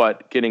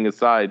 But kidding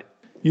aside,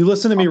 you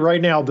listen to me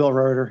right now, Bill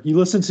Roeder. You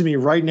listen to me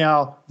right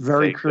now,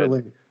 very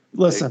clearly.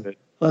 Listen,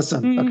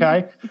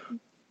 okay.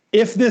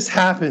 If this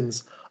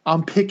happens,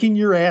 I'm picking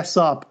your ass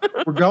up.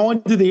 We're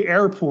going to the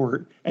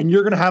airport, and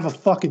you're going to have a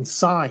fucking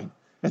sign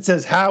that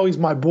says, Howie's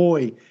my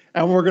boy,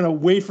 and we're going to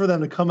wait for them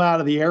to come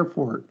out of the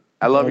airport.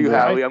 I love you,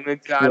 Howie. I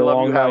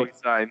love you, Howie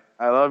sign.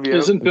 I love you.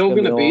 Isn't Bill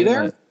going to be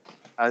there?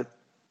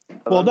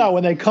 Well, no,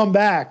 when they come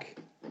back.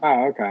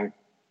 Oh, okay.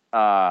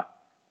 I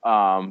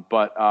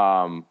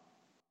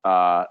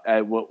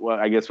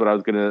guess what I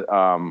was going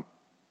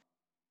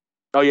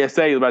to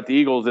say about the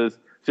Eagles is,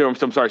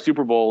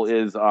 Super Bowl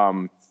is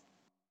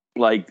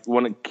like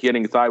one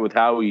kidding aside with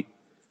Howie,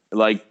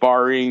 like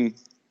barring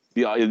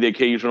the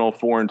occasional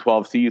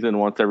 4-12 season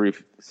once every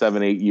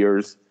 7-8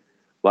 years,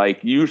 like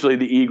usually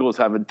the Eagles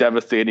have a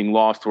devastating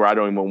loss to where I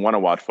don't even want to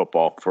watch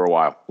football for a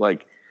while.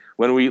 Like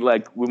when we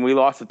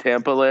lost to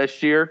Tampa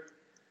last year,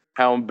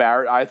 how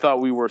embarrassed I thought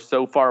we were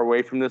so far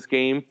away from this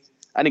game.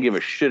 I didn't give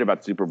a shit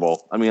about Super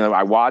Bowl. I mean,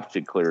 I watched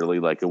it clearly,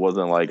 like it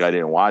wasn't like I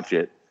didn't watch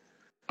it,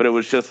 but it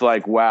was just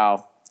like,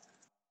 wow.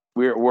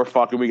 We're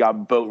fucking. We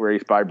got boat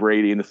raced by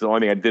Brady, and this is the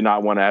only thing I did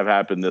not want to have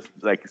happen.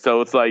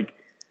 So it's like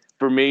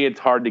for me, it's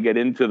hard to get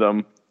into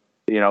them.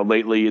 You know,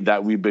 lately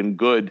that we've been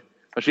good.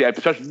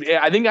 Especially,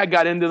 I think I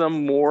got into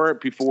them more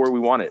before we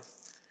won it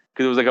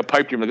because it was like a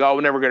pipe dream. Like, oh,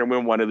 we're never going to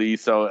win one of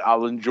these, so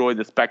I'll enjoy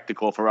the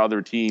spectacle for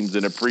other teams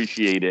and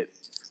appreciate it.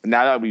 And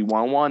now that we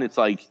won one, it's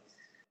like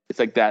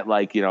that,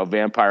 like, you know,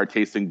 vampire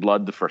tasting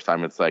blood the first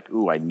time. It's like,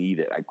 ooh, I need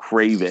it, I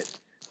crave it.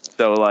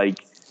 So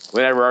like.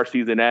 Whenever our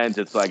season ends,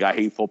 it's like I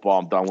hate football.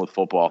 I'm done with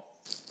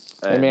football.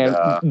 And, hey man,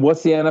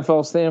 what's the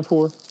NFL stand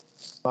for?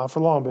 Not for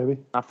long, baby.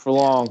 Not for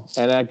long.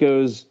 And that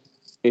goes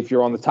if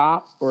you're on the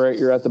top or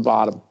you're at the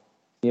bottom.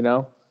 You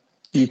know,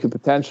 you could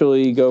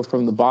potentially go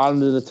from the bottom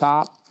to the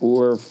top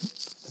or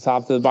the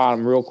top to the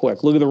bottom real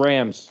quick. Look at the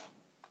Rams,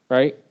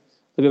 right?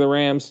 Look at the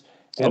Rams.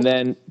 Yep. And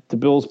then to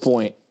Bill's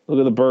point, look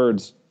at the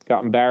Birds.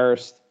 Got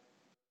embarrassed.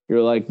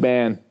 You're like,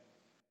 man,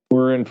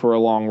 we're in for a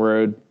long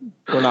road.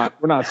 We're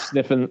not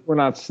sniffing the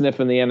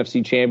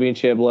NFC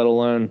Championship, let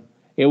alone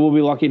we'll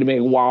be lucky to make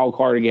a wild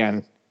card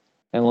again.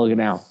 And look at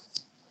now.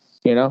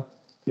 You know?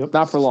 Yep.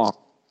 Not for long.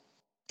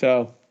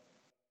 So,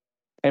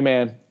 hey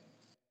man,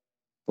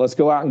 let's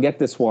go out and get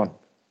this one.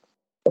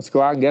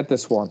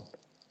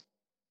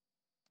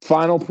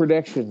 Final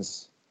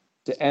predictions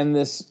to end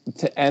this.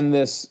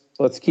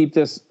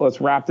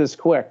 Let's wrap this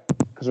quick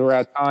because we're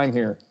out of time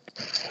here.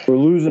 We're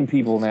losing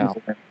people now.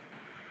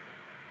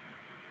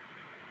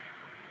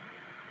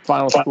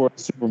 Final score of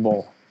the Super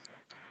Bowl.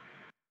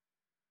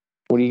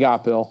 What do you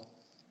got, Bill?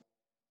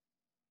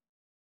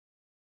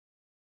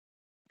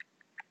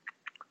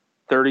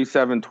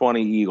 37-20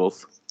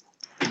 Eagles.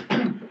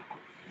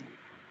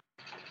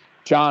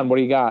 John, what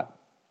do you got?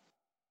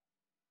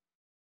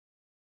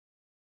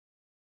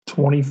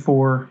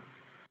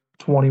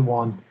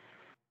 24-21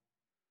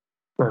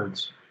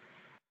 Birds.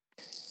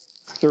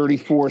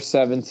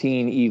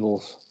 34-17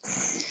 Eagles.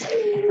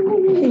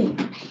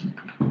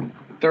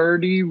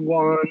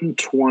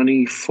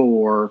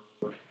 31-24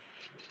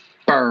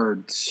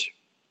 Birds.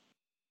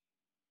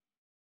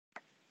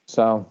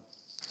 So,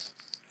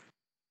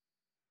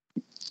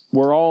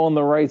 we're all on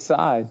the right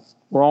side.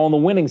 We're all on the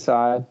winning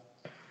side,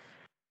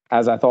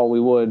 as I thought we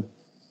would.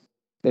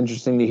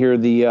 Interesting to hear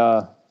the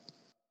yeah,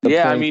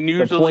 point, I mean,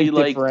 usually,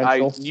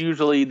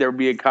 differential. there'd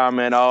be a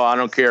comment, "Oh, I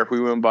don't care if we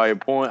win by a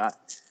point."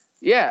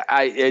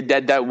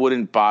 That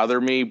wouldn't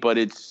bother me, but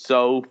it's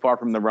so far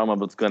from the realm of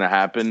what's going to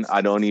happen.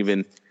 I'm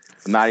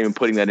not even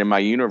putting that in my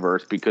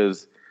universe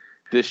because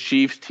this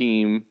Chiefs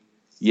team,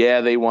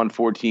 they won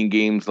 14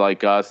 games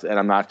like us, and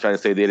I'm not trying to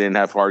say they didn't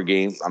have hard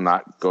games. I'm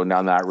not going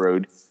down that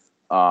road.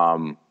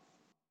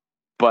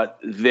 But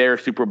their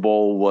Super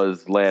Bowl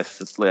was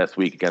last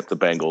week against the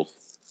Bengals.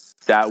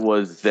 That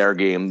was their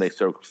game. They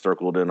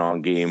circled in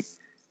on game,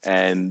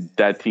 and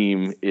that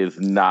team is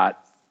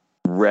not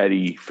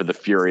ready for the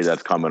fury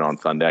that's coming on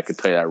Sunday. I can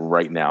tell you that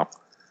right now.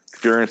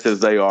 Experienced as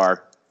they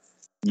are,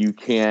 they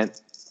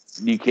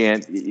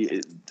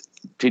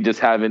just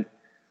haven't.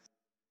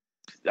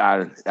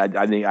 I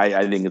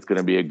think it's going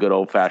to be a good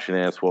old fashioned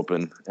ass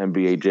whooping.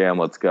 NBA Jam,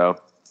 let's go.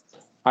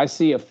 I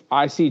see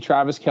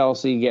Travis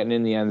Kelce getting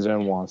in the end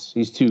zone once.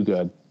 He's too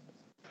good.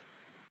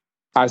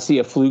 I see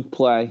a fluke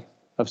play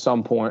of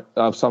some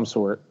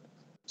sort.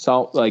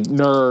 So like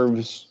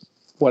nerves,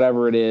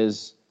 whatever it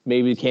is.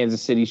 Maybe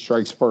Kansas City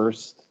strikes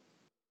first.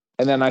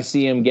 And then I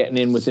see him getting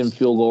in within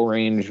field goal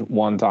range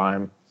one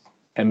time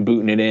and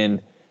booting it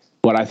in.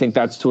 But I think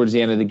that's towards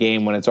the end of the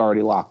game when it's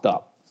already locked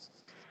up.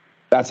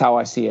 That's how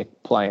I see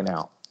it playing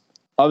out.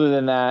 Other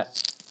than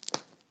that,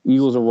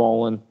 Eagles are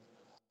rolling.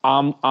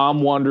 I'm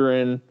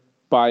wondering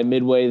by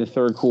midway the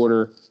third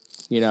quarter,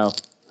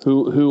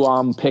 who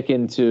I'm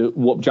picking to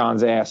whoop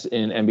John's ass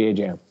in NBA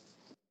Jam.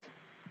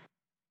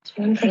 There's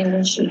one thing I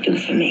want you to do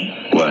for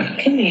me. What?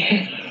 Come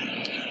here.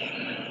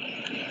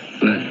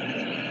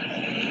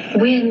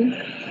 Win.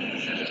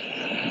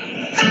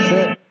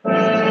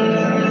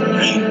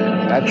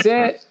 That's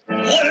it.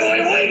 What are we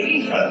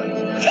waiting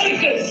for?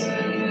 Take us.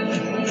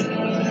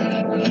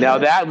 Now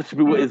that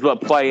is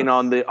what playing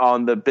on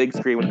the big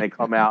screen when they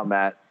come out,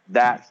 Matt.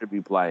 That should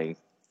be playing.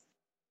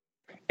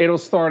 It'll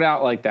start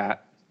out like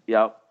that.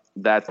 Yep,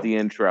 that's the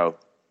intro.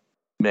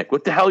 Mick,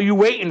 what the hell are you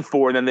waiting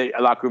for? And then the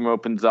locker room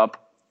opens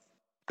up.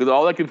 Because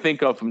all I can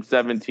think of from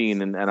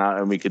 17,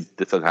 and we could.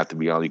 This doesn't have to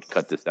be on. You can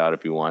cut this out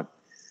if you want.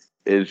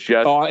 It's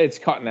just. Oh, it's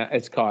cut now.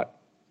 It's cut.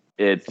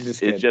 It's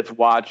just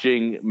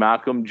watching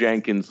Malcolm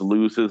Jenkins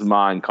lose his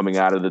mind coming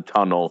out of the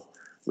tunnel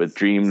with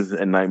Dreams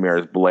and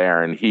Nightmares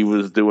blaring. He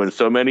was doing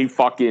so many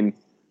fucking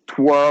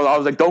twirls. I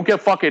was like, don't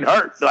get fucking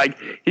hurt. Like,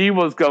 he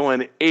was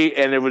going 8,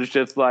 and it was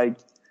just like,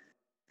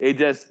 it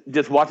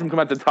just watch him come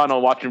out the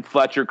tunnel, watching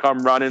Fletcher come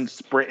running,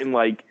 sprinting,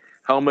 like,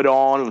 helmet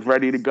on, was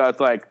ready to go. It's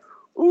like,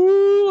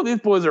 ooh, these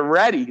boys are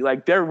ready.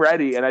 Like, they're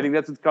ready, and I think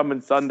that's what's coming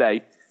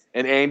Sunday.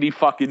 And Andy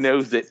fucking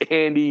knows it.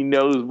 Andy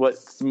knows what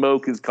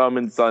smoke is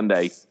coming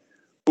Sunday.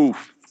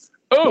 Oof.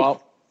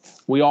 Well,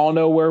 we all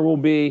know where we'll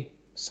be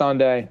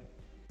Sunday.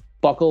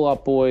 Buckle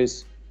up,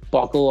 boys.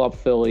 Buckle up,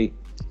 Philly.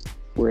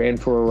 We're in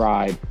for a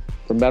ride.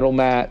 For Metal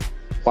Matt,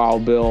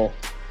 Wild Bill,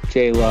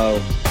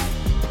 J-Lo,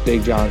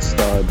 Big John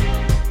Stud.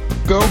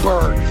 Go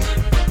Birds.